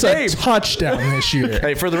catch in a gets game. a touchdown this year,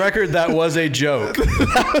 Hey, for the record, that was a joke.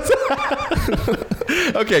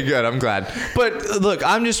 Okay, good. I'm glad. But look,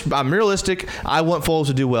 I'm realistic. I want Foles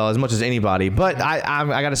to do well as much as anybody. But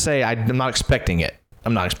I got to say, I'm not expecting it.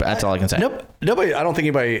 That's all I can say. Nobody. I don't think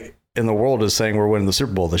anybody in the world is saying we're winning the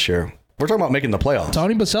Super Bowl this year. We're talking about making the playoffs.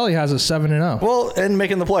 Tony Baselli has a 7-0. Well, and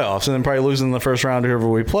making the playoffs, and then probably losing in the first round to whoever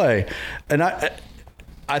we play. And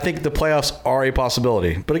I think the playoffs are a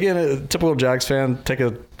possibility. But again, a typical Jags fan, take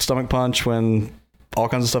a stomach punch when all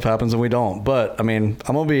kinds of stuff happens and we don't. But I mean,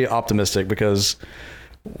 I'm gonna be optimistic because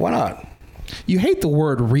why not? You hate the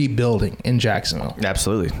word rebuilding in Jacksonville.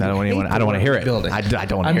 Absolutely. I don't want to hear it. Rebuilding. I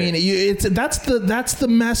don't want to hear it. That's the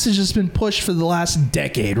message that's been pushed for the last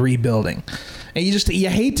decade, rebuilding. And you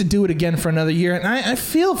hate to do it again for another year. And I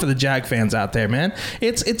feel for the Jag fans out there, man.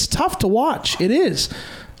 It's tough to watch. It is.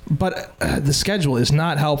 But the schedule is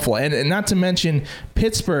not helpful. And not to mention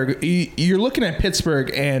Pittsburgh. You're looking at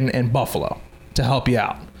Pittsburgh and Buffalo to help you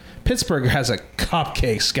out. Pittsburgh has a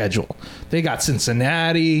cupcake schedule. They got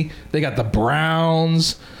Cincinnati. They got the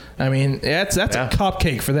Browns. I mean, that's a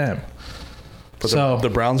cupcake for them. But the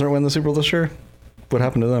Browns aren't winning the Super Bowl this year? What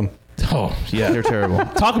happened to them? Oh, yeah. They're terrible.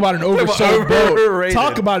 Talk about an oversold boat. Overrated.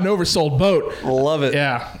 Talk about an oversold boat. Love it.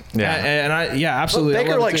 Yeah. Absolutely.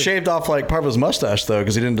 Baker I love it too. shaved off part of his mustache though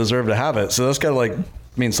because he didn't deserve to have it. So that's got to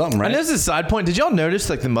mean something, right? And this is a side point. Did y'all notice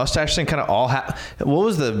the mustache thing kind of all what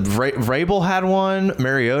was the Vrabel had one,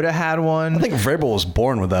 Mariota had one. I think Vrabel was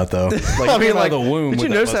born with that though. I mean, out of the womb. Did you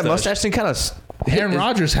with notice that mustache thing kind of? Aaron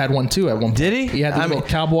Rodgers had one too at one point. Did he? He had the little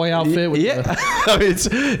cowboy outfit. With I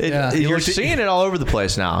mean, you're seeing it all over the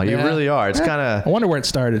place now. You really are. It's kind of. I wonder where it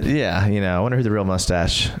started. Yeah, I wonder who the real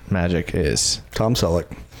mustache magic is. Tom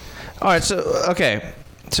Selleck. All right,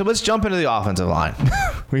 so let's jump into the offensive line.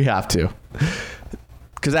 We have to,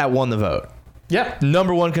 because that won the vote. Yeah.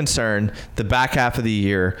 Number one concern, the back half of the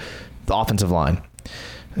year, the offensive line.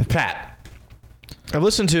 Pat, I've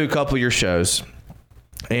listened to a couple of your shows,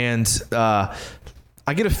 and I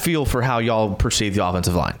get a feel for how y'all perceive the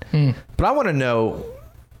offensive line. But I want to know,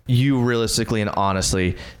 you realistically and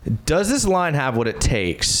honestly, does this line have what it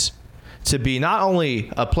takes to be not only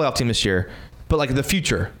a playoff team this year, but the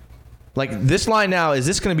future? This line now, is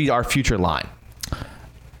this going to be our future line?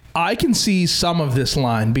 I can see some of this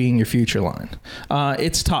line being your future line.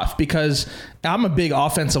 It's tough because I'm a big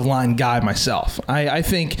offensive line guy myself. I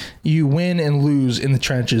think you win and lose in the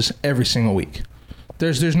trenches every single week.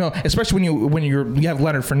 There's no, especially when you have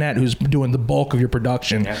Leonard Fournette who's doing the bulk of your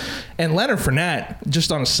production, and Leonard Fournette,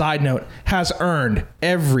 just on a side note, has earned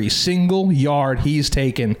every single yard he's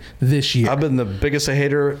taken this year. I've been the biggest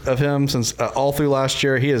hater of him since all through last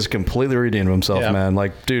year. He has completely redeemed himself, man.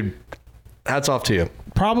 Like, dude, hats off to you.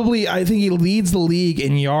 Probably, I think he leads the league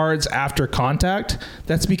in yards after contact.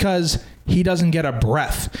 That's because he doesn't get a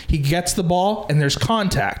breath. He gets the ball and there's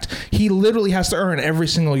contact. He literally has to earn every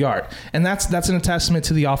single yard. And that's an testament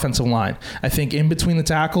to the offensive line. I think in between the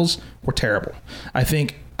tackles, we're terrible. I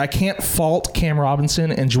can't fault Cam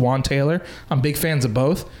Robinson and Juwan Taylor. I'm big fans of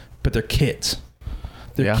both, but they're kids.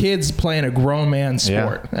 They're kids playing a grown man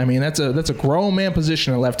sport. I mean, that's a grown man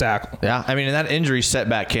position at left tackle. Yeah, I mean, and that injury set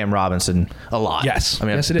back Cam Robinson a lot. Yes. I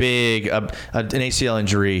mean, yes, a big an ACL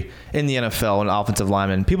injury in the NFL, an offensive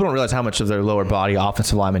lineman. People don't realize how much of their lower body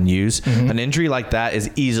offensive linemen use. An injury like that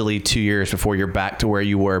is easily 2 years before you're back to where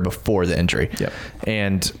you were before the injury. Yep.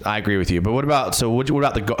 And I agree with you. But what about what do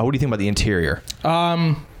you think about the interior?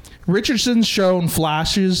 Richardson's shown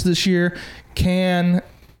flashes this year.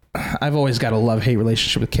 I've always got a love-hate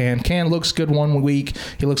relationship with Can. Can looks good one week.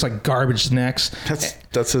 He looks like garbage the next.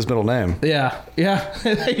 That's his middle name. Yeah.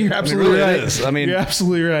 You're absolutely right. It is. I mean, you're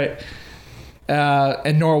absolutely right.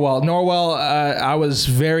 And Norwell, I was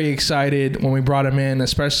very excited when we brought him in,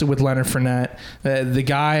 especially with Leonard Fournette. The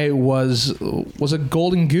guy was a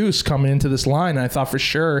golden goose coming into this line. And I thought for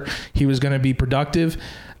sure he was going to be productive.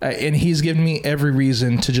 And he's given me every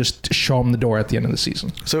reason to just show him the door at the end of the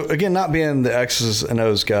season. So again, not being the X's and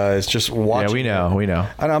O's guys, just watching. Yeah, we know.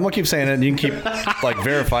 I know. I'm gonna keep saying it, and you can keep like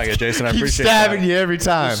verifying it, Jason. I appreciate stabbing you every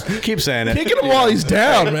time. Just keep saying it. Kicking him while he's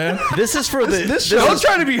down, man. This is for this show. Don't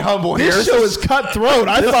try to be humble here. This show is cutthroat.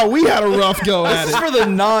 I thought we had a rough go at This is it. for the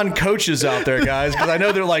non-coaches out there, guys, because I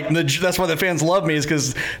know they're like, that's why the fans love me, is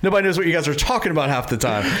because nobody knows what you guys are talking about half the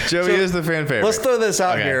time. Joey is the fan favorite. Let's throw this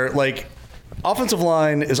out Okay. here. Like, offensive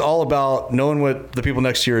line is all about knowing what the people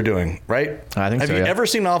next to you are doing, right? I think so, Have you yeah. ever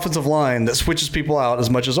seen an offensive line that switches people out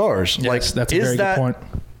as much as ours? Yes, like, that's a very good point.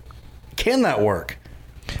 Can that work?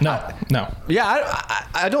 No. Yeah,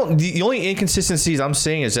 I don't. The only inconsistencies I'm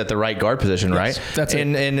seeing is at the right guard position, right? that's it.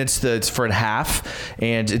 And it's for a half,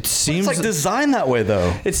 and it seems It's like designed that way,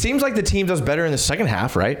 though. it seems like the team does better in the second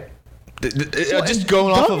half, right? Just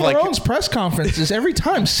going off Doug of like Marone's press conferences every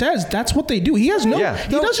time says that's what they do. He has he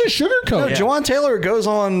doesn't sugarcoat. No, Juwan Taylor goes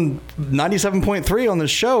on 97.3 on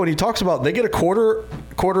this show, and he talks about they get a quarter.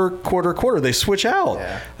 They switch out.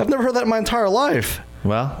 Yeah. I've never heard that in my entire life.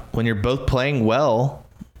 well, when you're both playing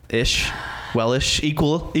well-ish,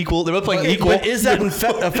 equal. They're both playing equal. But is that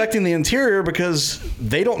affecting the interior because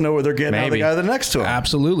they don't know where they're getting out of the Maybe. guy that's next to him?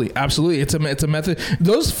 Absolutely. It's a method.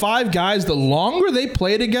 Those five guys, the longer they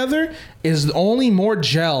play together, is only more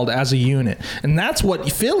gelled as a unit, and that's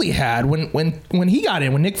what Philly had when he got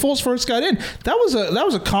in. When Nick Foles first got in, that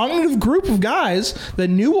was a cognitive group of guys that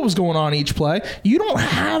knew what was going on each play. You don't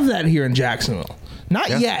have that here in Jacksonville. Not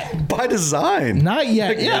yet. By design. Not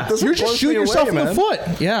yet. Yeah. This You're just blows me shooting yourself away, in the man.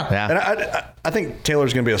 foot. Yeah. And I think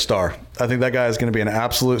Taylor's going to be a star. I think that guy is going to be an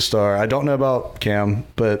absolute star. I don't know about Cam,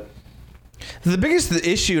 but The biggest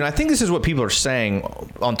issue, and I think this is what people are saying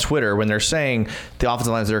on Twitter when they're saying the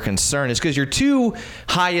offensive lines are concerned, is because your two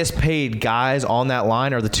highest paid guys on that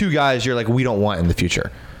line are the two guys you're like, we don't want in the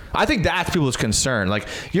future. I think that's people's concern. Like,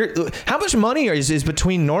 how much money is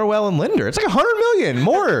between Norwell and Linder? It's like $100 million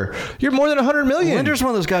more. You're more than $100 million. Linder's one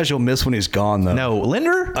of those guys you'll miss when he's gone, though. No,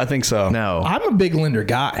 Linder? I think so. No. I'm a big Linder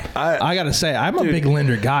guy. I gotta say, I'm a big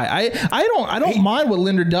Linder guy. I don't mind what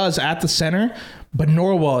Linder does at the center, but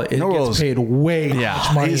Norwell gets paid way too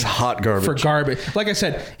much money. He's hot garbage. For garbage. Like I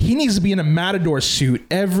said, he needs to be in a Matador suit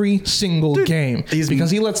every single game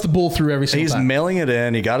because he lets the bull through every single He's time. mailing it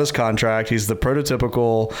in. He got his contract. He's the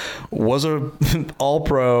prototypical, was a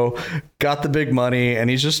all-pro, got the big money, and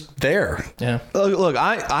he's just there. Yeah. Look,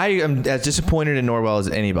 I am as disappointed in Norwell as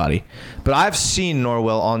anybody, but I've seen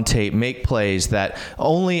Norwell on tape make plays that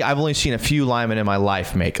I've only seen a few linemen in my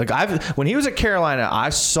life make. Like when he was at Carolina, I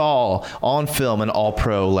saw on film an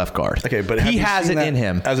all-pro left guard. Okay, but he have you has seen it that in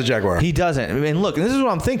him as a Jaguar? He doesn't. I mean, look, and this is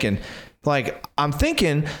what I'm thinking. Like, I'm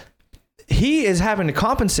thinking he is having to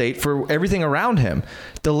compensate for everything around him.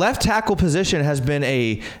 The left tackle position has been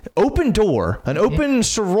an open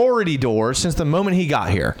sorority door since the moment he got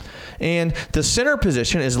here. And the center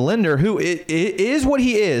position is Linder, who is what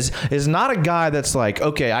he is not a guy that's like,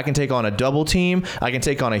 okay, I can take on a double team. I can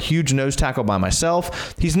take on a huge nose tackle by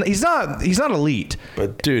myself. He's not elite.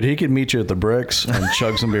 But, dude, he could meet you at the Bricks and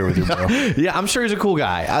chug some beer with you, bro. Yeah, I'm sure he's a cool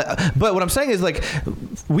guy. But what I'm saying is, like,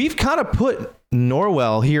 we've kind of put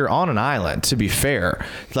Norwell here on an island, to be fair.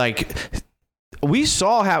 Like, we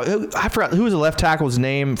saw how I forgot who was the left tackle's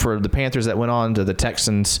name for the Panthers that went on to the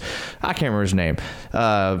Texans. I can't remember his name.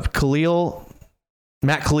 Matt Khalil.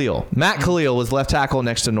 Matt Khalil was left tackle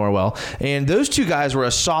next to Norwell, and those two guys were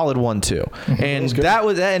a solid 1-2, and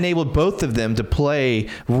that enabled both of them to play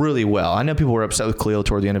really well. I know people were upset with Khalil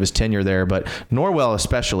toward the end of his tenure there, but Norwell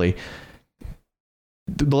especially.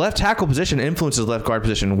 The left tackle position influences left guard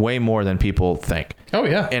position way more than people think. Oh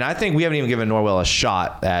yeah, and I think we haven't even given Norwell a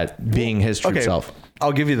shot at being his true self.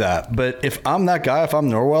 I'll give you that. But if I'm that guy, if I'm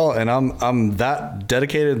Norwell and I'm that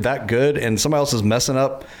dedicated, that good, and somebody else is messing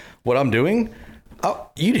up what I'm doing,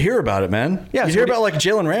 you'd hear about it, man. Yeah, you'd hear about like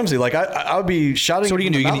Jalen Ramsey. Like I would be shouting. So what are you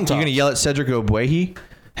gonna do? You're gonna yell at Cedric Ogbuehi?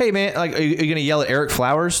 Hey man, like are you gonna yell at Eric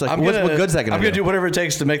Flowers? Like what good's that gonna do? I'm gonna do whatever it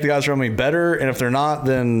takes to make the guys around me better, and if they're not,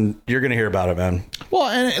 then you're gonna hear about it, man. Well,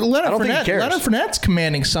 and Leonard Fournette's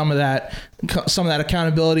commanding some of that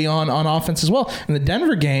accountability on offense as well. In the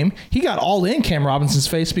Denver game, he got all in Cam Robinson's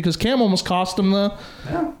face because Cam almost cost him the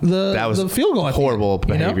field goal. Horrible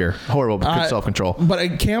behavior, horrible good self-control.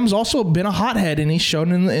 But Cam's also been a hothead, and he's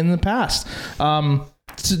shown in the past.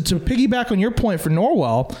 To piggyback on your point for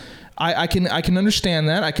Norwell. I can understand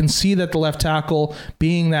that. I can see that the left tackle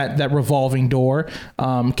being that revolving door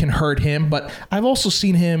can hurt him, but I've also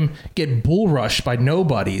seen him get bull rushed by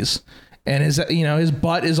nobodies, and his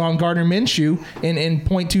butt is on Gardner Minshew in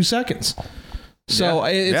 0.2 seconds. So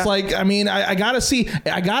it's like, I mean, I gotta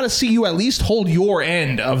see you at least hold your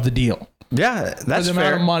end of the deal. Yeah, that's the fair.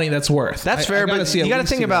 amount of money that's worth. That's fair, but you got to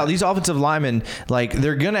think about these offensive linemen. Like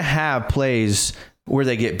they're gonna have plays where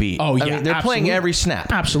they get beat. Oh, yeah. I mean, they're playing every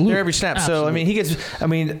snap. Absolutely. They're every snap. Absolutely.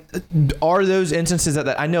 So, are those instances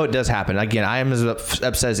that I know it does happen. Again, I am as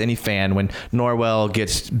upset as any fan when Norwell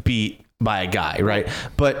gets beat by a guy, right?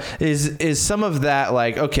 But is some of that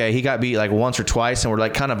like, okay, he got beat like once or twice and we're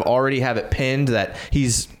like kind of already have it pinned that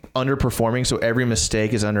he's underperforming, so every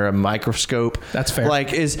mistake is under a microscope. That's fair. Like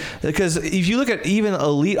because if you look at even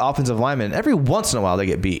elite offensive linemen, every once in a while they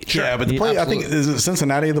get beat. Sure. Yeah, but the play, I think, is it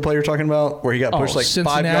Cincinnati the play you're talking about where he got pushed like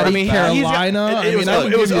Cincinnati, 5 yards? I mean, Carolina.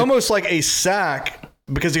 It was almost like a sack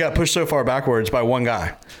because he got pushed so far backwards by one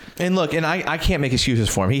guy. And look, and I can't make excuses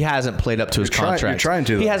for him. He hasn't played up to his contract. You're trying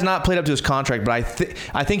to. He has not played up to his contract, but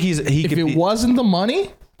I think he if it wasn't the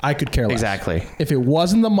money, I could care less. Exactly. If it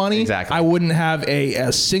wasn't the money, exactly. I wouldn't have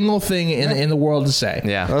a single thing in the world to say.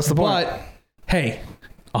 Yeah, that's the point. But hey,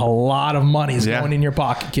 a lot of money is going in your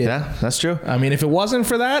pocket, kid. Yeah, that's true. I mean, if it wasn't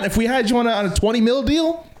for that, if we had you on a $20 million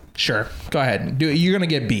deal, sure, go ahead, do it. You're gonna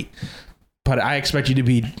get beat, but I expect you to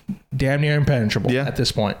be damn near impenetrable at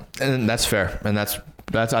this point. And that's fair. And that's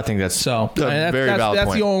I think that's so a very valid point.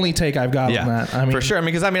 That's the only take I've got on that. I mean, for sure. I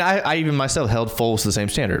mean, because I even myself held Foles to the same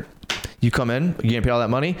standard. You come in, you getting paid all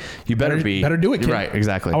that money, you better do it, kid. Right,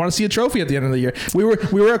 exactly. I want to see a trophy at the end of the year. We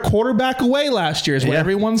were a quarterback away last year, is what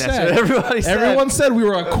everyone said. That's what everybody said. Everyone said we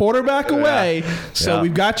were a quarterback away. So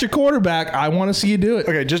we've got your quarterback. I want to see you do it.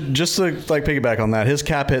 Okay, just to like piggyback on that, his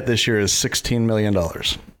cap hit this year is $16 million. Who,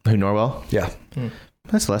 Norwell? Yeah.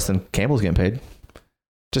 That's less than Campbell's getting paid.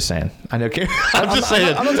 Just saying. I know. I'm just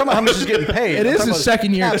saying. I'm not talking about how much he's getting paid. It is his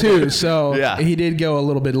second year too, so he did go a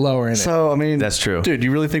little bit lower in it. So I mean, that's true, dude.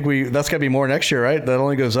 You really think that's got to be more next year, right? That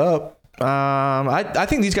only goes up. I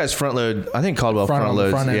think these guys front load. I think Caldwell front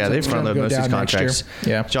loads. Yeah, they front load most of these contracts.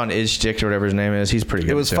 Yeah, John Izchik or whatever his name is, he's pretty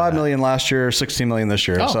good. It was $5 million last year, $16 million this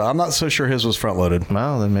year. So I'm not so sure his was front loaded.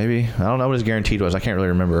 Well, then maybe I don't know what his guaranteed was. I can't really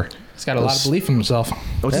remember. He's got a lot of belief in himself.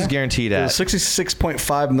 What's his guaranteed at?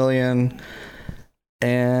 $66.5 million.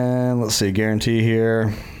 And let's see, guarantee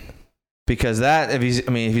here. Because if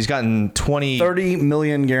he's gotten 30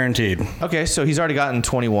 million guaranteed. Okay, so he's already gotten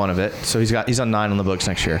 21 of it. So he's on 9 on the books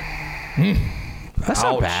next year. That's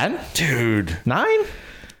not bad, dude. 9.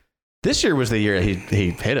 This year was the year he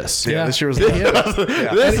hit us. Yeah, this year was the year.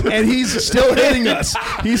 And he's still hitting us.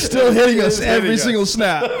 He's still hitting us every single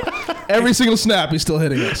snap. Every single snap, he's still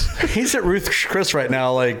hitting us. He's at Ruth Chris right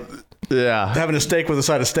now, like. Yeah, having a steak with a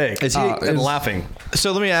side of steak and laughing.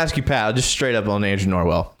 So let me ask you, Pat, just straight up on Andrew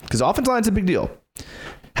Norwell, because offensive line's a big deal.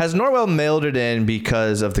 Has Norwell mailed it in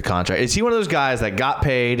because of the contract? Is he one of those guys that got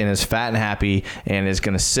paid and is fat and happy and is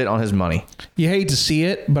going to sit on his money? You hate to see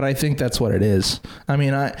it, but I think that's what it is. I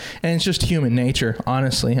mean, and it's just human nature,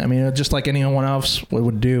 honestly. I mean, just like anyone else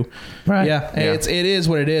would do. Right. Yeah. It is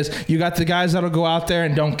what it is. You got the guys that'll go out there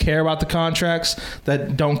and don't care about the contracts,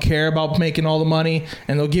 that don't care about making all the money,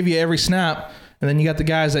 and they'll give you every snap. And then you got the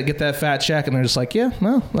guys that get that fat check and they're just like, yeah,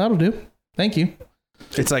 no, that'll do. Thank you.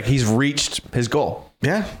 It's like he's reached his goal.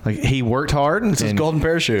 Yeah. Like he worked hard. It's his golden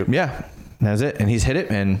parachute. Yeah. That's it. And he's hit it.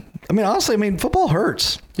 And I mean, honestly, football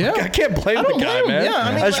hurts. Yeah. I can't blame I the don't guy, blame him. man. Yeah,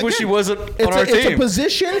 I mean, I just wish he again, wasn't on It's our a team.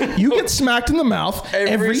 position. You get smacked in the mouth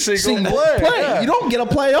every single play. Yeah. You don't get a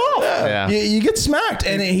play off. Yeah. You get smacked.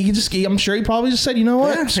 And I'm sure he probably just said, you know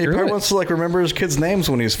what? Yeah, he Screw probably it. wants to remember his kids' names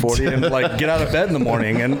when he's 40 and get out of bed in the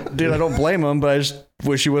morning. And dude, I don't blame him, but I just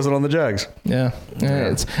wish he wasn't on the Jags. Yeah.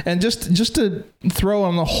 And just to throw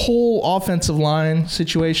on the whole offensive line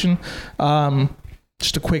situation,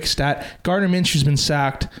 just a quick stat. Gardner Minshew's been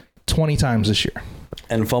sacked 20 times this year.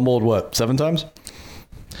 And fumbled 7 times?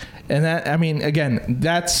 And that, again,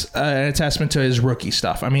 that's a testament to his rookie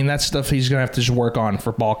stuff. That's stuff he's going to have to just work on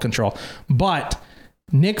for ball control. But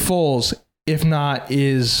Nick Foles, if not,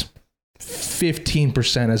 is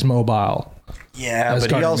 15% as mobile. Yeah, as but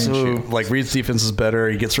he Gardner also Minshew. reads defenses better.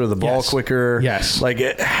 He gets rid of the ball quicker. Yes. I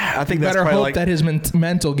think that's Better probably hope that his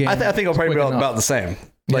mental game. I think it'll probably be about the same.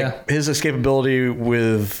 His escapability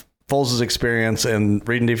with Foles' experience and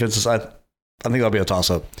reading defenses, I think that'll be a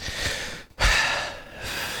toss-up.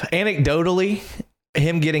 Anecdotally,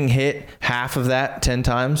 him getting hit half of that 10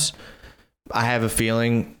 times, I have a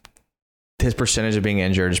feeling his percentage of being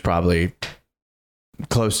injured is probably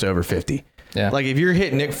close to over 50. Yeah. If you're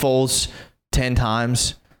hitting Nick Foles 10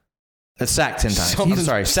 times, that's sacked 10 times. I'm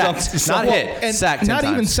sorry, sacked. Not hit, and sacked 10 not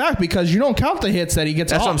times. even sacked because you don't count the hits that he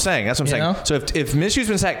gets That's off. what I'm saying. That's what I'm saying. know? So if Minshew's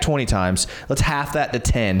been sacked 20 times, let's half that to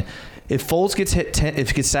 10. If Foles gets hit 10, if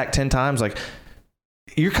he gets sacked 10 times,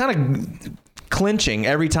 you're kind of clinching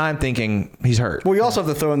every time thinking he's hurt. Well, you also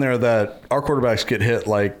have to throw in there that our quarterbacks get hit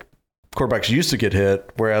like quarterbacks used to get hit,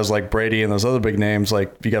 whereas Brady and those other big names, you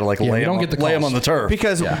got to lay him on the turf.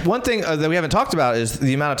 Because one thing that we haven't talked about is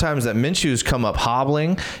the amount of times that Minshew's come up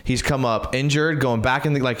hobbling. He's come up injured, going back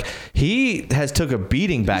in he has took a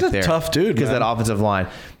beating back there. Tough dude, because man. that offensive line.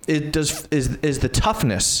 Is the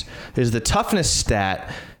toughness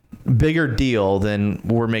stat bigger deal than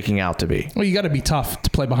we're making out to be? Well, you got to be tough to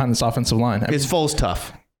play behind this offensive line. Is Foles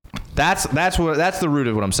tough? That's the root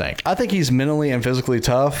of what I'm saying. I think he's mentally and physically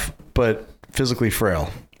tough, but physically frail.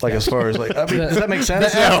 As far as does that make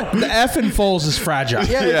sense? The F in Foles is fragile.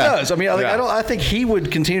 Yeah, it does. I think he would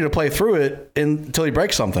continue to play through it until he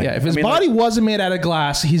breaks something. Yeah, if his body wasn't made out of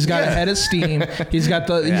glass, he's got a head of steam. He's got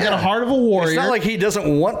he's got a heart of a warrior. It's not like he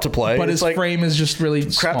doesn't want to play, but his frame is just really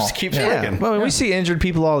crap small. keeps Yeah. breaking. Well, we see injured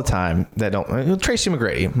people all the time that don't. Tracy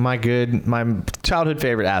McGrady, my childhood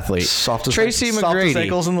favorite athlete. Tracy McGrady,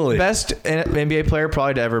 ankles in the league. Best NBA player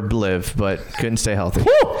probably to ever live, but couldn't stay healthy.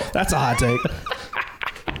 Woo! That's a hot take.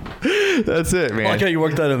 That's it, man. I like how you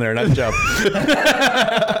worked that in there. Nice job.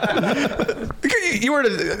 You were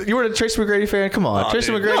a Tracy McGrady fan? Come on.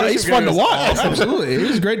 Tracy dude. McGrady. No, he's fun to watch. Absolutely. He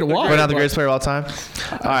was great to watch. But not the greatest player of all time.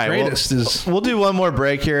 All right, greatest is- we'll do one more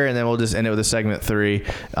break here, and then we'll just end it with a segment 3.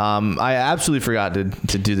 I absolutely forgot to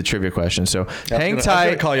do the trivia question, so hang I was tight.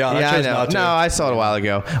 gonna call you out. I Yeah, I chose know. not to. No, I saw it a while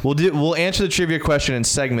ago. We'll answer the trivia question in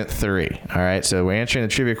segment 3. All right, so we're answering the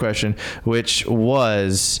trivia question, which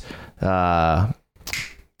was.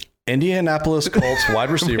 Indianapolis Colts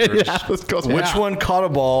wide receivers. Which one caught a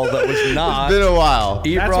ball that was not? It's been a while.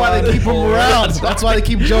 That's why they keep him around. That's why they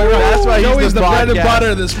keep Joey around. That's why he's Joey's the the bread and podcast. butter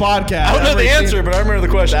of this podcast. I don't know the answer, but I remember the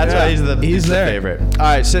question. That's why he's the there. favorite. All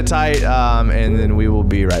right, sit tight, and then we will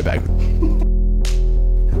be right back.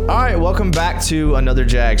 All right, welcome back to another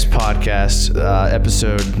Jags podcast,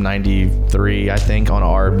 episode 93, I think, on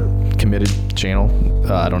our committed channel.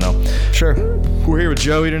 I don't know. Sure. We're here with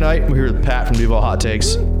Joey tonight. We're here with Pat from Duval Hot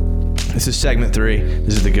Takes. This is segment 3.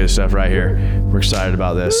 This is the good stuff right here. We're excited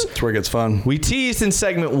about this. That's where it gets fun. We teased in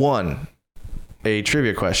segment 1 a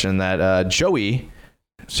trivia question that Joey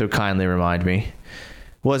so kindly reminded me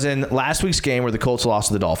was in last week's game where the Colts lost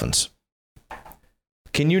to the Dolphins.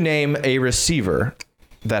 Can you name a receiver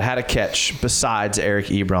that had a catch besides Eric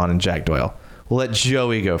Ebron and Jack Doyle? We'll let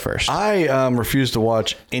Joey go first. I refuse to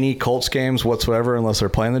watch any Colts games whatsoever unless they're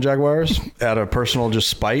playing the Jaguars out of personal just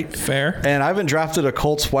spite. Fair. And I haven't drafted a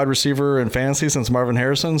Colts wide receiver in fantasy since Marvin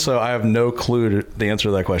Harrison, so I have no clue the answer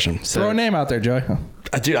to that question. Throw a name out there, Joey.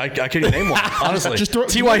 Dude, I can't even name one, honestly. Just throw-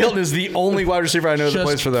 T.Y. Hilton is the only wide receiver I know that Just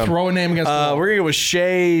plays for them. throw a name against the wall. We're going to go with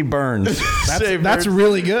Shea Burns. That's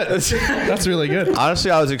really good. That's really good.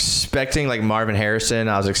 Honestly, I was expecting Marvin Harrison.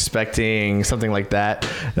 I was expecting something like that.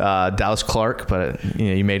 Dallas Clark, but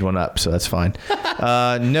you made one up, so that's fine.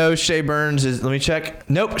 No, Shea Burns is. Let me check.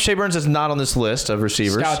 Nope, Shea Burns is not on this list of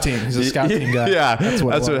receivers. Scout team. He's a scout team guy. Yeah, That's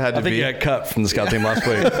what it had to I think be. he got cut from the scout team last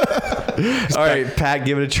week. All right, Pat,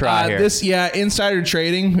 give it a try here. Insider trading,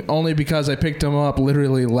 only because I picked him up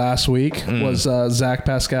literally last week, was Zach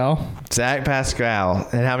Pascal. Zach Pascal.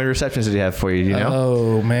 And how many receptions did he have for you? Do you know?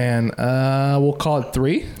 Oh, man. We'll call it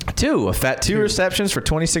 3. Two receptions for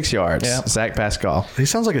 26 yards. Yeah. Zach Pascal. He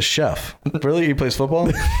sounds like a chef. Really? He plays football?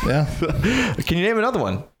 Yeah. Can you name another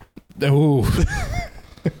one? Ooh.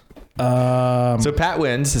 So Pat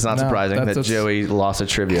wins. It's not no, surprising that that's- Joey lost a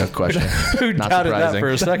trivia question. Who Not doubted that surprising. for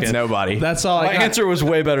a second? Nobody. That's all My I got. answer was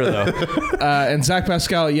way better, though. And Zach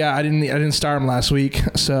Pascal, yeah, I didn't start him last week,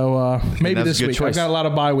 so maybe that's a this good week. choice. I've got a lot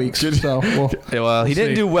of bye weeks, so Well, he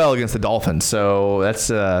didn't see. do well against the Dolphins, so that's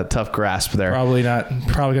a tough grasp there. probably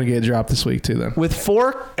gonna get dropped this week too. Then With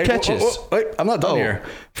 4 Hey, catches. wait, I'm not done Oh. here.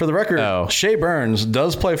 For the record, Oh. Shea Burns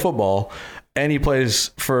does play football, and he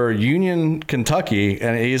plays for Union, Kentucky,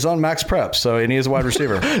 and he's on Max Prep, and he is a wide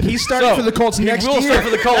receiver. he's starting for the Colts next will year. start for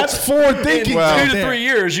the Colts. That's forward thinking. In 2 to 3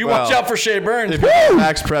 years, you watch Well, out for Shea Burns.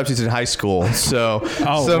 Max Preps, he's in high school, so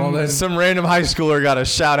some random high schooler got a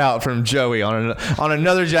shout out from Joey on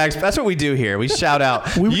another Jags. That's what we do here. We shout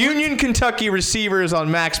out Union, Kentucky receivers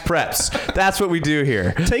on Max Preps. That's what we do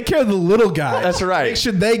here. Take care of the little guys. That's right. Make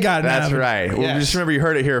sure they got it. That's right. Well, Yes. just remember, you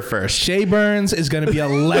heard it here first. Shea Burns is going to be a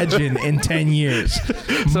legend in 10 years.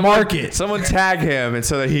 Mark it. Someone tag him, and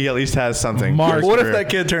so that he at least has something. Mark What if that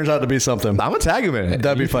kid turns out to be something? I'm gonna tag him in it.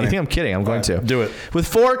 That'd be funny. You think I'm kidding? I'm going to do it. With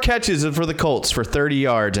 4 catches for the Colts for 30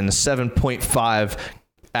 yards and a 7.5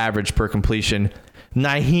 average per completion.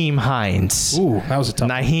 Naheem Hines. Ooh, that was a tough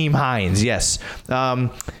one. Naheem Hines, yes.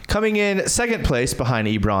 Coming in second place behind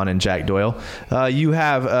Ebron and Jack Doyle, you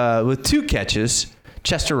have with 2 catches.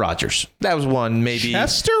 Chester Rogers. That was one maybe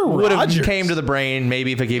Chester would have Rogers. came to the brain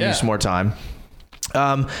maybe if I gave you some more time.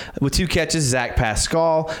 With 2 catches, Zach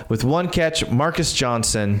Pascal. With 1 catch, Marcus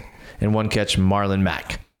Johnson. And 1 catch, Marlon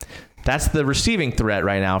Mack. That's the receiving threat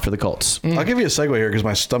right now for the Colts. I'll give you a segue here because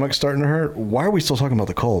my stomach's starting to hurt. Why are we still talking about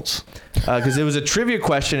the Colts? Because it was a trivia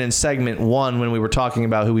question in segment 1 when we were talking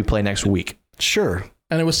about who we play next week. Sure.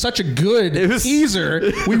 And it was such a good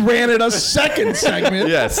teaser. We ran it a second segment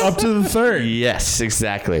Yes. up to the third. Yes,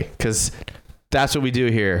 exactly. Because that's what we do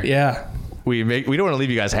here. Yeah. We don't want to leave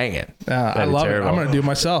you guys hanging. I That'd be love terrible. it. I'm going to do it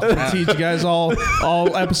myself. I'll teach you guys all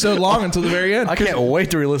episode long until the very end. I can't wait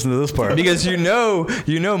to re-listen to this part. Because you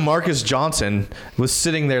know Marcus Johnson was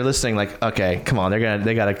sitting there listening like, okay, come on, they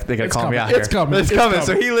gotta call me coming. out here. It's coming. It's It's coming. coming.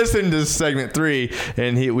 So he listened to segment 3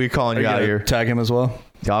 and we calling you out gonna here. tag him as well.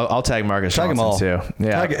 I'll tag Marcus Tag them Johnson all. too.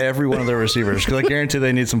 Yeah. Tag every one of their receivers because I guarantee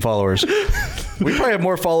they need some followers. We probably have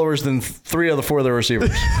more followers than 3 of the 4 of their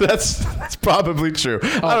receivers. That's probably true.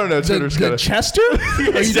 I don't know. Twitter's the gonna. Chester?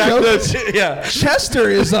 Are you joking? Yeah. Chester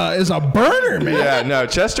is a burner, man. Yeah, no,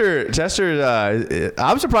 Chester.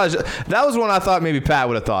 I'm surprised. That was one I thought maybe Pat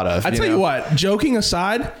would have thought of. I tell you what, joking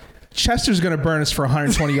aside, Chester's going to burn us for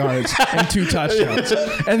 120 yards and 2 touchdowns.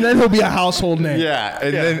 And then he'll be a household name. Yeah,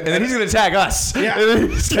 and then he's gonna tag us. Yeah. And then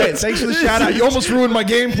he's Hey, thanks for the shout out. You almost ruined my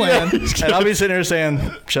game plan. And I'll be sitting here saying,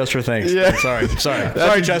 Chester, thanks. Yeah. Sorry,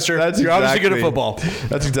 That's- Chester. that's You're obviously good at exactly- football.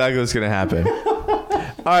 That's exactly what's going to happen.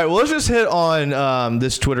 All right, well, let's just hit on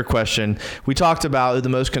this Twitter question. We talked about the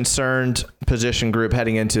most concerned position group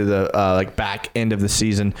heading into the back end of the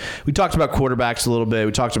season. We talked about quarterbacks a little bit.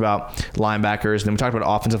 We talked about linebackers, and then we talked about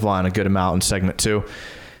offensive line a good amount in segment 2.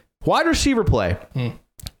 Wide receiver play.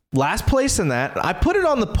 Last place in that. I put it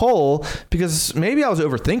on the poll because maybe I was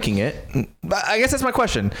overthinking it. I guess that's my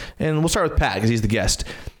question. And we'll start with Pat because he's the guest.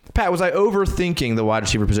 Pat, was I overthinking the wide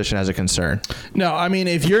receiver position as a concern? No, I mean,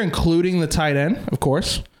 if you're including the tight end, of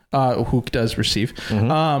course, who does receive.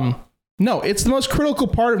 No, it's the most critical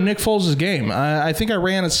part of Nick Foles' game. I think I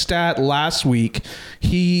ran a stat last week.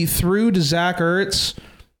 He threw to Zach Ertz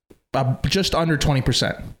just under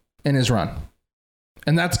 20% in his run.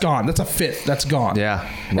 And that's gone. That's a fifth. That's gone. Yeah.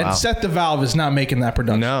 Wow. And Seth DeValve is not making that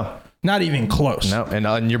production. No. Not even close. No.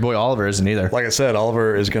 And your boy Oliver isn't either. Like I said,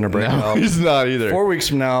 Oliver is going to bring it No, up. he's not either. 4 weeks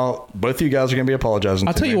from now, both of you guys are going to be apologizing.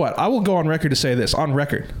 I'll to tell me. you what, I will go on record to say this.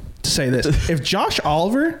 If Josh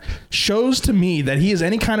Oliver shows to me that he has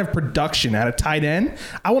any kind of production at a tight end,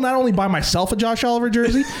 I will not only buy myself a Josh Oliver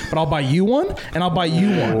jersey, but I'll buy you one, and I'll buy you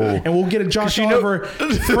one. And we'll get a Josh Oliver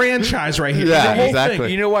franchise right here. Yeah, The whole exactly.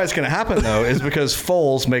 thing. You know why it's going to happen, though, is because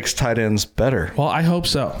Foles makes tight ends better. Well, I hope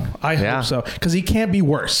so. I Yeah. hope so. Because he can't be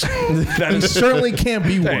worse. He certainly can't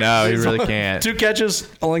be worse. No, he really can't. 2 catches,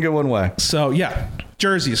 only go one way. So, yeah.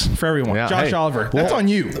 Jerseys for everyone. Yeah, Josh hey, Oliver. That's on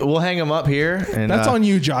you. We'll hang him up here. And, That's on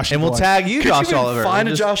you, Josh. And we'll boy. tag you, Could Josh you even Oliver. find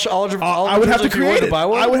We'll a just- Josh Oliver? I would have to jersey if you wanted create it. buy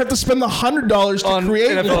one? I would have to spend the $100 to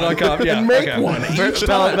create one NFL.com. Yeah, and make okay. one. Each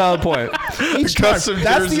time. Valid point. Each time. Custom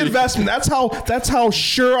That's jersey. the investment. That's how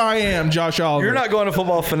sure I am, Josh Oliver. You're not going to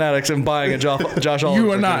Football Fanatics and buying a Josh Oliver.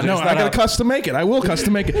 You are not. jersey. No, It's I gotta happening. custom make it. I will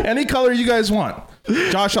custom make it. Any color you guys want.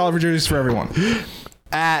 Josh Oliver jerseys for everyone.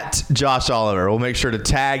 at Josh Oliver. We'll make sure to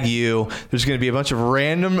tag you. There's going to be a bunch of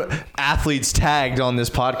random athletes tagged on this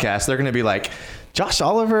podcast. They're going to be like, Josh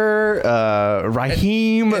Oliver,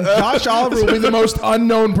 Raheem. And Josh Oliver will be the most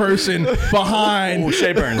unknown person behind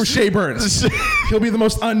Shea Burns. Shea Burns. He'll be the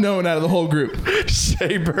most unknown out of the whole group.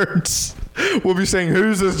 Shea Burns. We'll be saying,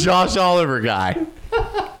 who's this Josh Oliver guy?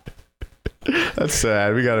 That's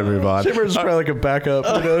sad. We got to move on. Shea Burns is probably like a backup.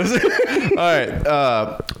 Who knows? All right.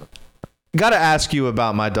 Got to ask you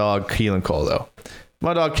about my dog, Keelan Cole, though.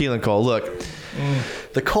 My dog, Keelan Cole. Look.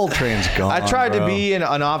 The Cold train's gone. I tried to bro. be an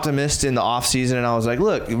optimist in the offseason, and I was like,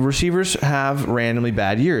 look, receivers have randomly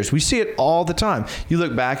bad years. We see it all the time. You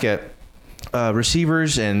look back at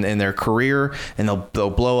receivers and their career, and they'll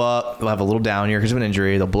blow up. They'll have a little down year because of an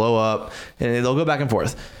injury. They'll blow up, and they'll go back and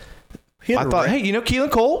forth. I thought, hey,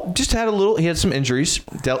 Keelan Cole just had he had some injuries.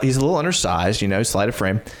 He's a little undersized, slight of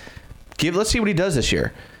frame. Let's see what he does this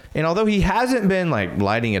year. And although he hasn't been like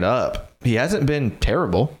lighting it up, he hasn't been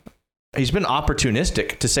terrible. He's been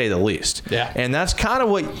opportunistic, to say the least. Yeah. And that's kind of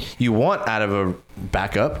what you want out of a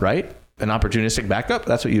backup, right? An opportunistic backup.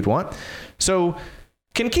 That's what you'd want. So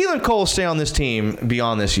can Keelan Cole stay on this team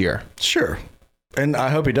beyond this year? Sure. And I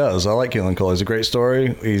hope he does. I like Keelan Cole. He's a great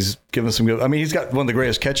story. He's given some good. I mean, he's got one of the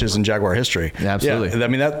greatest catches in Jaguar history. Yeah, absolutely. Yeah, I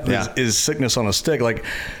mean, that is sickness on a stick. Like,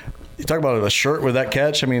 you talk about a shirt with that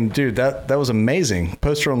catch. I mean, dude, that was amazing.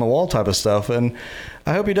 Poster on the wall type of stuff. And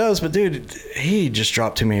I hope he does. But, dude, he just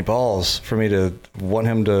dropped too many balls for me to want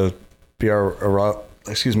him to be a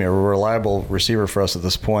reliable receiver for us at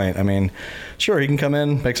this point. I mean, sure, he can come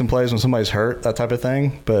in, make some plays when somebody's hurt, that type of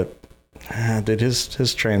thing. But, dude,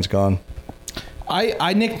 his train's gone.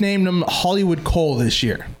 I nicknamed him Hollywood Cole this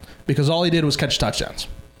year because all he did was catch touchdowns.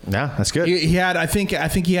 Yeah, that's good. He had, I think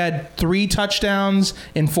he had 3 touchdowns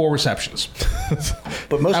in 4 receptions.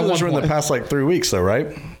 But most At of those one were in the point. past like 3 weeks, though, right?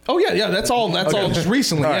 Oh yeah, that's all just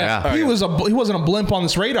recently. All right, Yeah, yeah. he wasn't a blimp on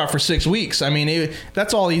this radar for 6 weeks. I mean,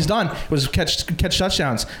 that's all he's done was catch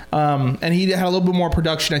touchdowns. And he had a little bit more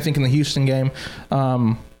production, I think, in the Houston game.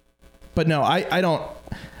 But no, I don't.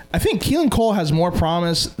 I think Keelan Cole has more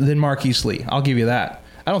promise than Marquise Lee. I'll give you that.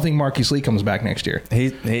 I don't think Marquise Lee comes back next year.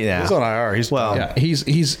 He's on IR. He's Yeah, he's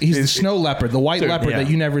the snow leopard, the white leopard that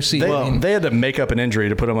you never see. They had to make up an injury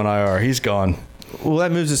to put him on IR. He's gone. Well,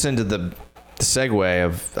 that moves us into the segue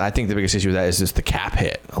of, I think the biggest issue with that is just the cap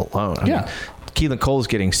hit alone. I mean, Keelan Cole's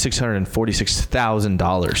getting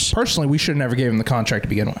 $646,000. Personally, we should have never gave him the contract to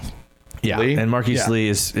begin with. Yeah, Lee? and Marquise Lee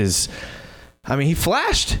is. I mean, he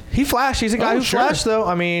flashed. He's a guy who flashed, though.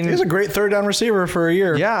 I mean, He's a great third down receiver for a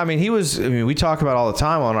year. yeah. I mean, we talk about all the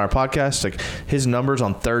time on our podcast, like his numbers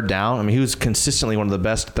on third down. I mean, he was consistently one of the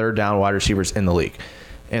best third down wide receivers in the league.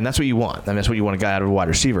 And that's what you want. I mean, that's what you want a guy out of a wide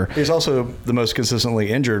receiver. He's also the most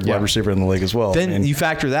consistently injured wide receiver in the league as well. Then you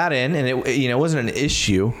factor that in, and it wasn't an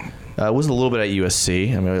issue. It was a little bit at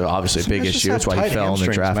USC. I mean, obviously a big issue. That's why he fell in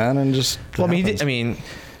the draft. Man, and just Well, I mean,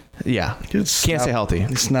 yeah, can't stay healthy.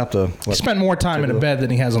 He snapped a. He spent more time in a bed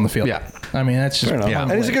than he has on the field. Yeah. I mean, that's just. Fair enough. Yeah.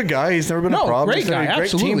 And he's a good guy. He's never been a problem. great He's a guy, great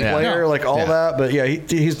absolutely. team player, Yeah. like all Yeah. that. But yeah,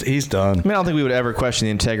 he's done. I mean, I don't think we would ever question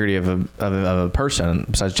the integrity of a person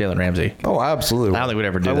besides Jalen Ramsey. Oh, absolutely. I don't think we'd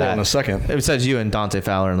ever do I that. will in a second. Besides you and Dante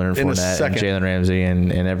Fowler and Leonard In a Fournette and second. Jalen Ramsey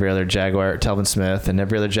and every other Jaguar, Telvin Smith and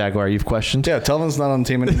every other Jaguar you've questioned. Yeah, Telvin's not on the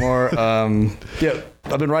team anymore. Yeah,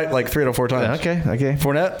 I've been right like 3 out of 4 times. Okay.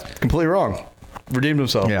 Fournette, completely wrong. Redeemed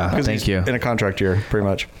himself. Yeah, because thank he's you. in a contract year, pretty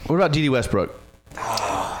much. What about D.D. Westbrook?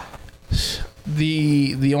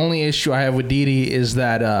 The only issue I have with Dede is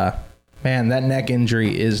that man, that neck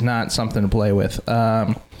injury is not something to play with.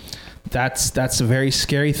 That's a very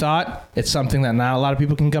scary thought. It's something that not a lot of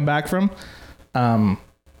people can come back from.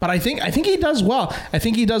 But I think he does well.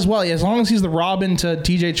 As long as he's the Robin to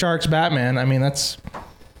TJ Chark's Batman. I mean, that's.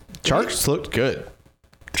 Charks looked good.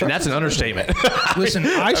 And that's an understatement. Listen,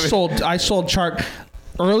 I sold Chark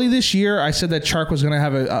early this year. I said that Chark was going to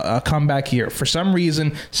have a comeback year. For some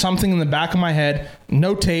reason, something in the back of my head,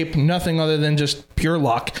 no tape, nothing other than just pure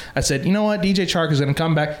luck. I said, you know what, DJ Chark is going to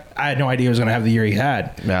come back. I had no idea he was going to have the year he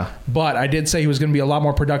had. Yeah. But I did say he was going to be a lot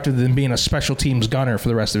more productive than being a special teams gunner for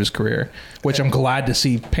the rest of his career, which I'm glad to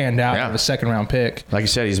see panned out of a second round pick. Like you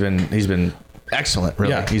said, he's been excellent.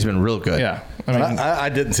 Really, Yeah. He's been real good. Yeah. I mean, I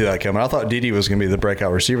didn't see that coming. I thought Dede was going to be the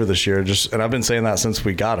breakout receiver this year. And I've been saying that since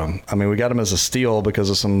we got him. I mean, we got him as a steal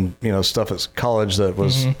because of some stuff at college that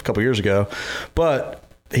was a couple years ago. But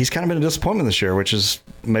he's kind of been a disappointment this year, which is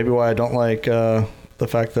maybe why I don't like the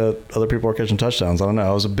fact that other people are catching touchdowns. I don't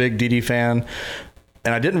know. I was a big Dede fan.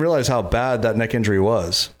 And I didn't realize how bad that neck injury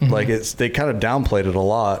was. Like they kind of downplayed it a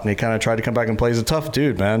lot, and he kind of tried to come back and play. He's a tough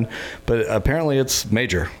dude, man. But apparently it's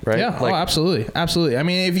major, right? Yeah, Like, absolutely. Absolutely. I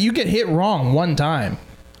mean, if you get hit wrong one time,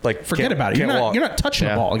 like forget about it. You're not touching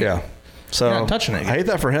the ball again. Yeah. So You're not touching it. I hate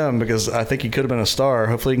that for him because I think he could have been a star.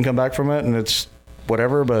 Hopefully he can come back from it, and it's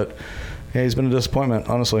whatever. But yeah, he's been a disappointment,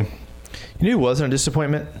 honestly. You knew who wasn't a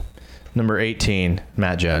disappointment? Number 18,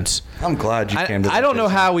 Matt Jones. I'm glad you came to I don't know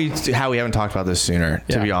Jason. how we haven't talked about this sooner,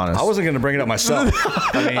 to Yeah. be honest. I wasn't going to bring it up myself.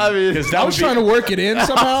 I mean, 'cause that I would was be- trying to work it in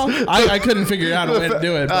somehow. I couldn't figure out a way to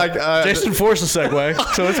do it. but- Jason forced a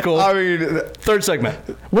segue, so it's cool. I mean, Third segment.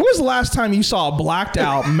 When was the last time you saw a blacked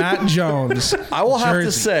out Matt Jones? I will have to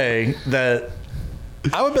jersey? say that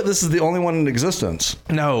I would bet this is the only one in existence.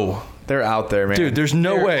 no, they're out there, man. Dude, there's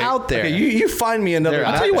no They're way. out there. Okay, you find me another They're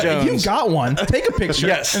I'll Matt tell you what, Jones. if you got one, take a picture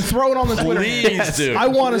Yes. and throw it on the Twitter. Please, dude. I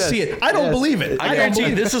want to Yes. see it. I don't Yes. believe it. I don't guarantee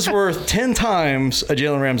believe this is worth 10 times a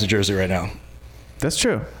Jalen Ramsey jersey right now. That's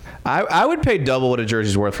true. I would pay double what a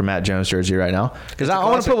jersey's worth for Matt Jones jersey right now because I want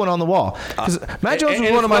to classic. put one on the wall. Because Matt Jones and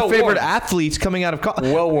was one it's of my well favorite worn. athletes coming out of college.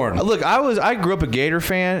 Well worn. Look, I grew up a Gator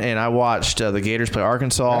fan and I watched the Gators play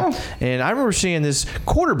Arkansas, and I remember seeing this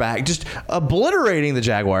quarterback just obliterating the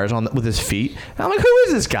Jaguars with his feet. And I'm like, who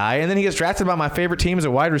is this guy? And then he gets drafted by my favorite team as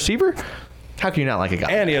a wide receiver. How can you not like a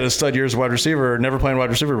guy? And he had a stud year as a wide receiver, never playing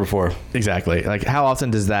wide receiver before. Exactly. Like, how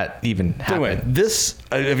often does that even happen? Anyway, this,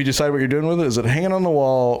 have you decided what you're doing with it? Is it hanging on the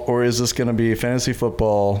wall, or is this going to be fantasy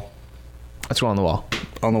football Let's go on the wall.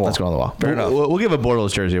 on the wall? Let's go on the wall. Fair enough. We'll give a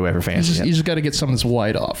Bortles jersey away for You fantasy. just got to get some of this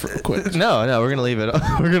white off real quick. No, we're gonna leave it.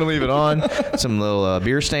 We're gonna leave it on. Some little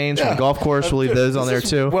beer stains from the golf course. We'll leave those on there This is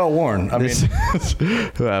too. Well worn. I mean,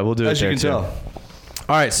 We'll do it as you there can too. tell.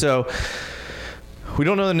 All right, so we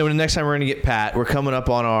don't know the next time we're gonna get Pat. We're coming up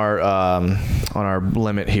on our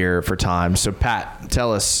limit here for time. So Pat,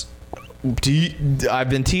 tell us. I've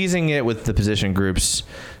been teasing it with the position groups.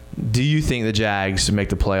 Do you think the Jags make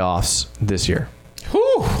the playoffs this year?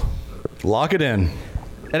 Whew. Lock it in.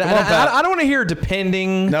 And Come on, Pat. I don't want to hear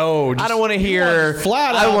depending. No, I don't want to hear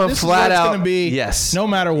Flat out. I want this flat is what out. It's going to be. Yes. No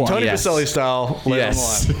matter what. Tony Yes. Vaselli style. Lay it on the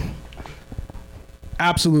Yes. line.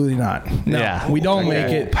 Absolutely not. No, Yeah. we don't Okay.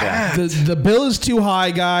 make it. Pat. The bill is too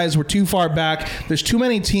high, guys. We're too far back. There's too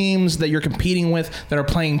many teams that you're competing with that are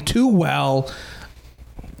playing too well.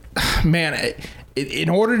 Man, in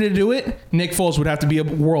order to do it, Nick Foles would have to be a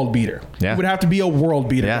world beater. Yeah. He would have to be a world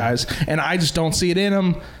beater, Yeah. guys. And I just don't see it in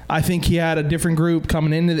him. I think he had a different group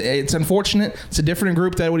coming into it's unfortunate. It's a different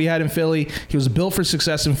group than what he had in Philly. He was built for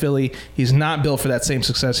success in Philly. He's not built for that same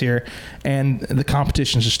success here. And the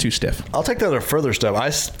competition is just too stiff. I'll take that a further step. I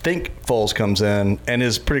think Foles comes in and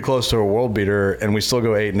is pretty close to a world beater, and we still go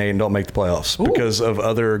 8-8 and don't make the playoffs Ooh. because of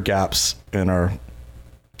other gaps in our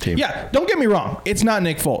team. Yeah, don't get me wrong. It's not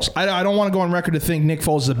Nick Foles. I don't want to go on record to think Nick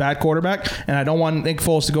Foles is a bad quarterback, and I don't want Nick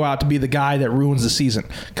Foles to go out to be the guy that ruins the season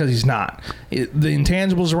because he's not. The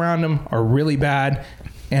intangibles around him are really bad,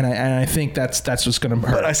 and I think that's what's going to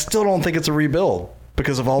hurt. But I still don't think it's a rebuild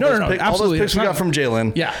because of all No, those no, picks, all those absolutely, picks it's we not. got from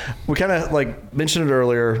Jalen. Yeah. We kind of like mentioned it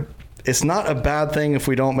earlier. It's not a bad thing if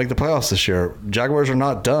we don't make the playoffs this year. Jaguars are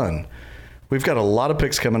not done. We've got a lot of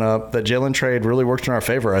picks coming up. That Jalen trade really worked in our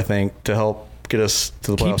favor, I think, to help get us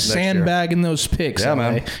to the playoffs Keep next year. sandbagging those picks. Yeah, LA.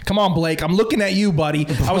 man. Come on, Blake. I'm looking at you, buddy.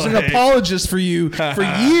 I was an Blake. apologist for you for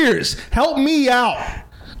years. Help me out.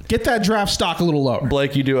 Get that draft stock a little lower.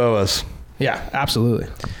 Blake, you do owe us. Yeah, absolutely.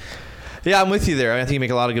 Yeah, I'm with you there. I think you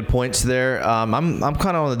make a lot of good points there. I'm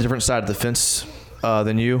kind of on the different side of the fence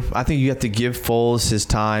than you. I think you have to give Foles his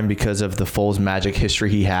time because of the Foles magic history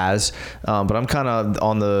he has. But I'm kind of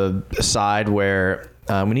on the side where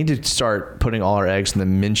we need to start putting all our eggs in the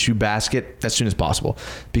Minshew basket as soon as possible.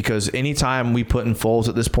 Because anytime we put in Foles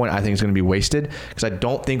at this point, I think it's going to be wasted. Because I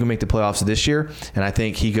don't think we make the playoffs this year. And I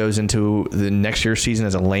think he goes into the next year's season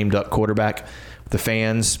as a lame duck quarterback. The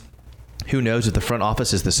fans, who knows if the front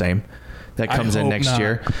office is the same that comes in hope next not.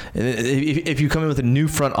 year. If you come in with a new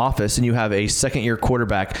front office and you have a second-year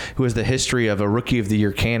quarterback who has the history of a Rookie of the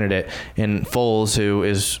Year candidate and Foles, who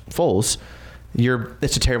is Foles,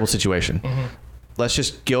 it's a terrible situation. Mm-hmm. Let's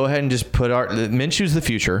just go ahead and just put Minshew's the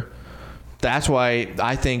future. That's why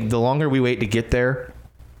I think the longer we wait to get there,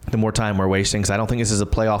 the more time we're wasting, because I don't think this is a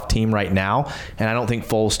playoff team right now, and I don't think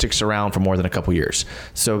Foles sticks around for more than a couple years.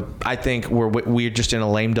 So I think we're just in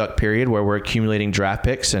a lame duck period where we're accumulating draft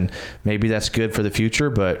picks, and maybe that's good for the future,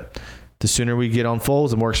 but the sooner we get on Foles,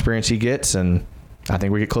 the more experience he gets, and I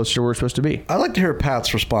think we get closer to where we're supposed to be. I'd like to hear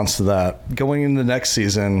Pat's response to that. Going into the next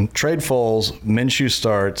season, trade Foles, Minshew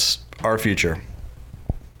starts, our future.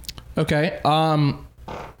 Okay.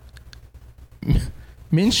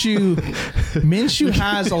 Minshew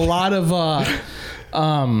has a lot of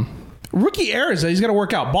Rookie errors that he's got to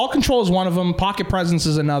work out. Ball control is one of them. Pocket presence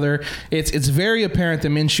is another. It's very apparent that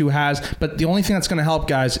Minshew has, but the only thing that's going to help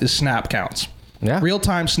guys is snap counts. Yeah.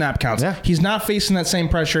 Real-time snap counts. Yeah. He's not facing that same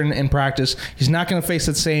pressure in practice. He's not going to face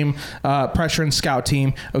that same pressure in scout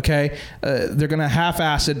team, okay? They're going to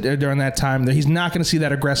half-ass it during that time. He's not going to see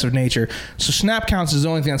that aggressive nature. So snap counts is the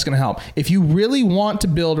only thing that's going to help. If you really want to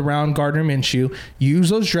build around Gardner Minshew, use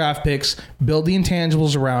those draft picks, build the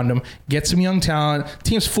intangibles around him, get some young talent. The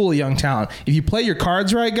team's full of young talent. If you play your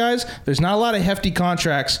cards right, guys, there's not a lot of hefty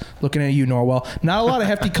contracts, looking at you, Norwell, not a lot of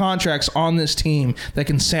hefty contracts on this team that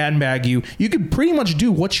can sandbag you. You could pretty much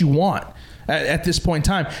do what you want at this point in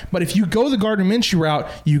time. But if you go the Gardner Minshew route,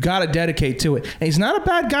 you got to dedicate to it. And he's not a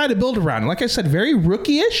bad guy to build around. Like I said, very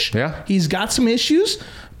rookie-ish. Yeah. He's got some issues.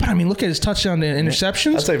 But, I mean, look at his touchdown to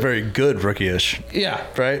interceptions. I'd say very good rookie-ish. Yeah.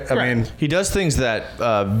 Right? I mean, He does things that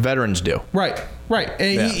veterans do. Right.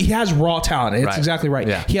 And Yeah. he has raw talent. It's Right. exactly right.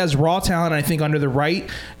 Yeah. He has raw talent. I think under the right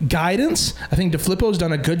guidance, I think DeFlippo's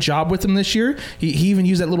done a good job with him this year. He even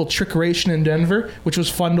used that little trickeration in Denver, which was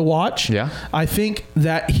fun to watch. Yeah. I think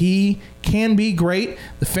that he can be great.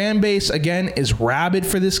 The fan base, again, is rabid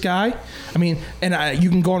for this guy. I mean, and you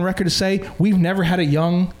can go on record to say we've never had a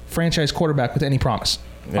young franchise quarterback with any promise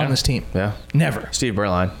on this team. Yeah. Never. Steve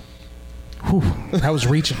Berline. Whew, that was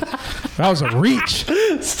reaching. That was a reach.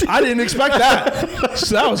 I didn't expect that.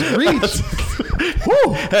 So that was a reach.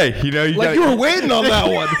 Whew. Hey, you know, Like you were waiting on that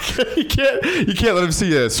one. you can't let him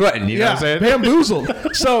see you sweating. You know what I'm saying? Bamboozled.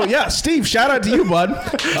 So, yeah, Steve, shout out to you, bud.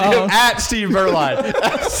 At Steve Berline.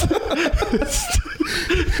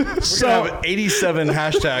 we're going to have 87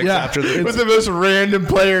 hashtags Yeah, after this. With the most random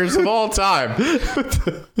players of all time.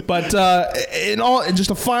 But just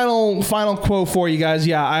a final quote for you guys.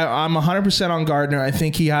 Yeah, I'm 100% on Gardner. I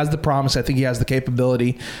think he has the promise. I think he has the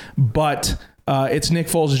capability. But it's Nick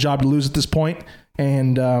Foles' job to lose at this point.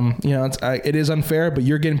 And, it is unfair, but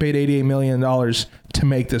you're getting paid $88 million to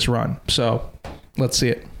make this run. So let's see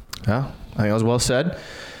it. Yeah, I think that was well said.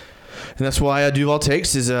 And that's why Duval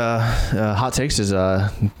Takes is Hot Takes is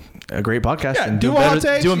a great podcast. Yeah, and Duval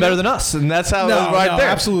Takes, doing better than us. And that's how No, right no, there.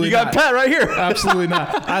 absolutely You got not. Pat right here. Absolutely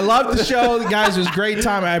not. I love the show. Guys, it was a great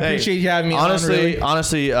time. I appreciate you having me honestly, on.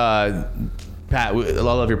 Honestly, Pat, I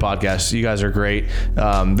love your podcast. You guys are great.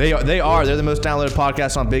 They're the most downloaded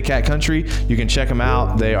podcast on Big Cat Country. You can check them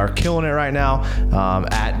out. They are killing it right now.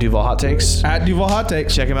 At Duval Hot Takes. At Duval Hot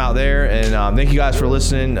Takes. Check them out there. And thank you guys for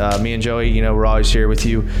listening. Me and Joey, we're always here with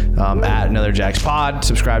you at Another Jags Pod.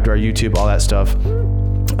 Subscribe to our YouTube, all that stuff.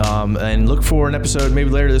 And look for an episode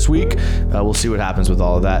maybe later this week. We'll see what happens with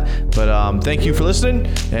all of that. But thank you for listening.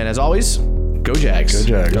 And as always, go Jags. Go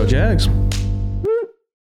Jags. Go Jags.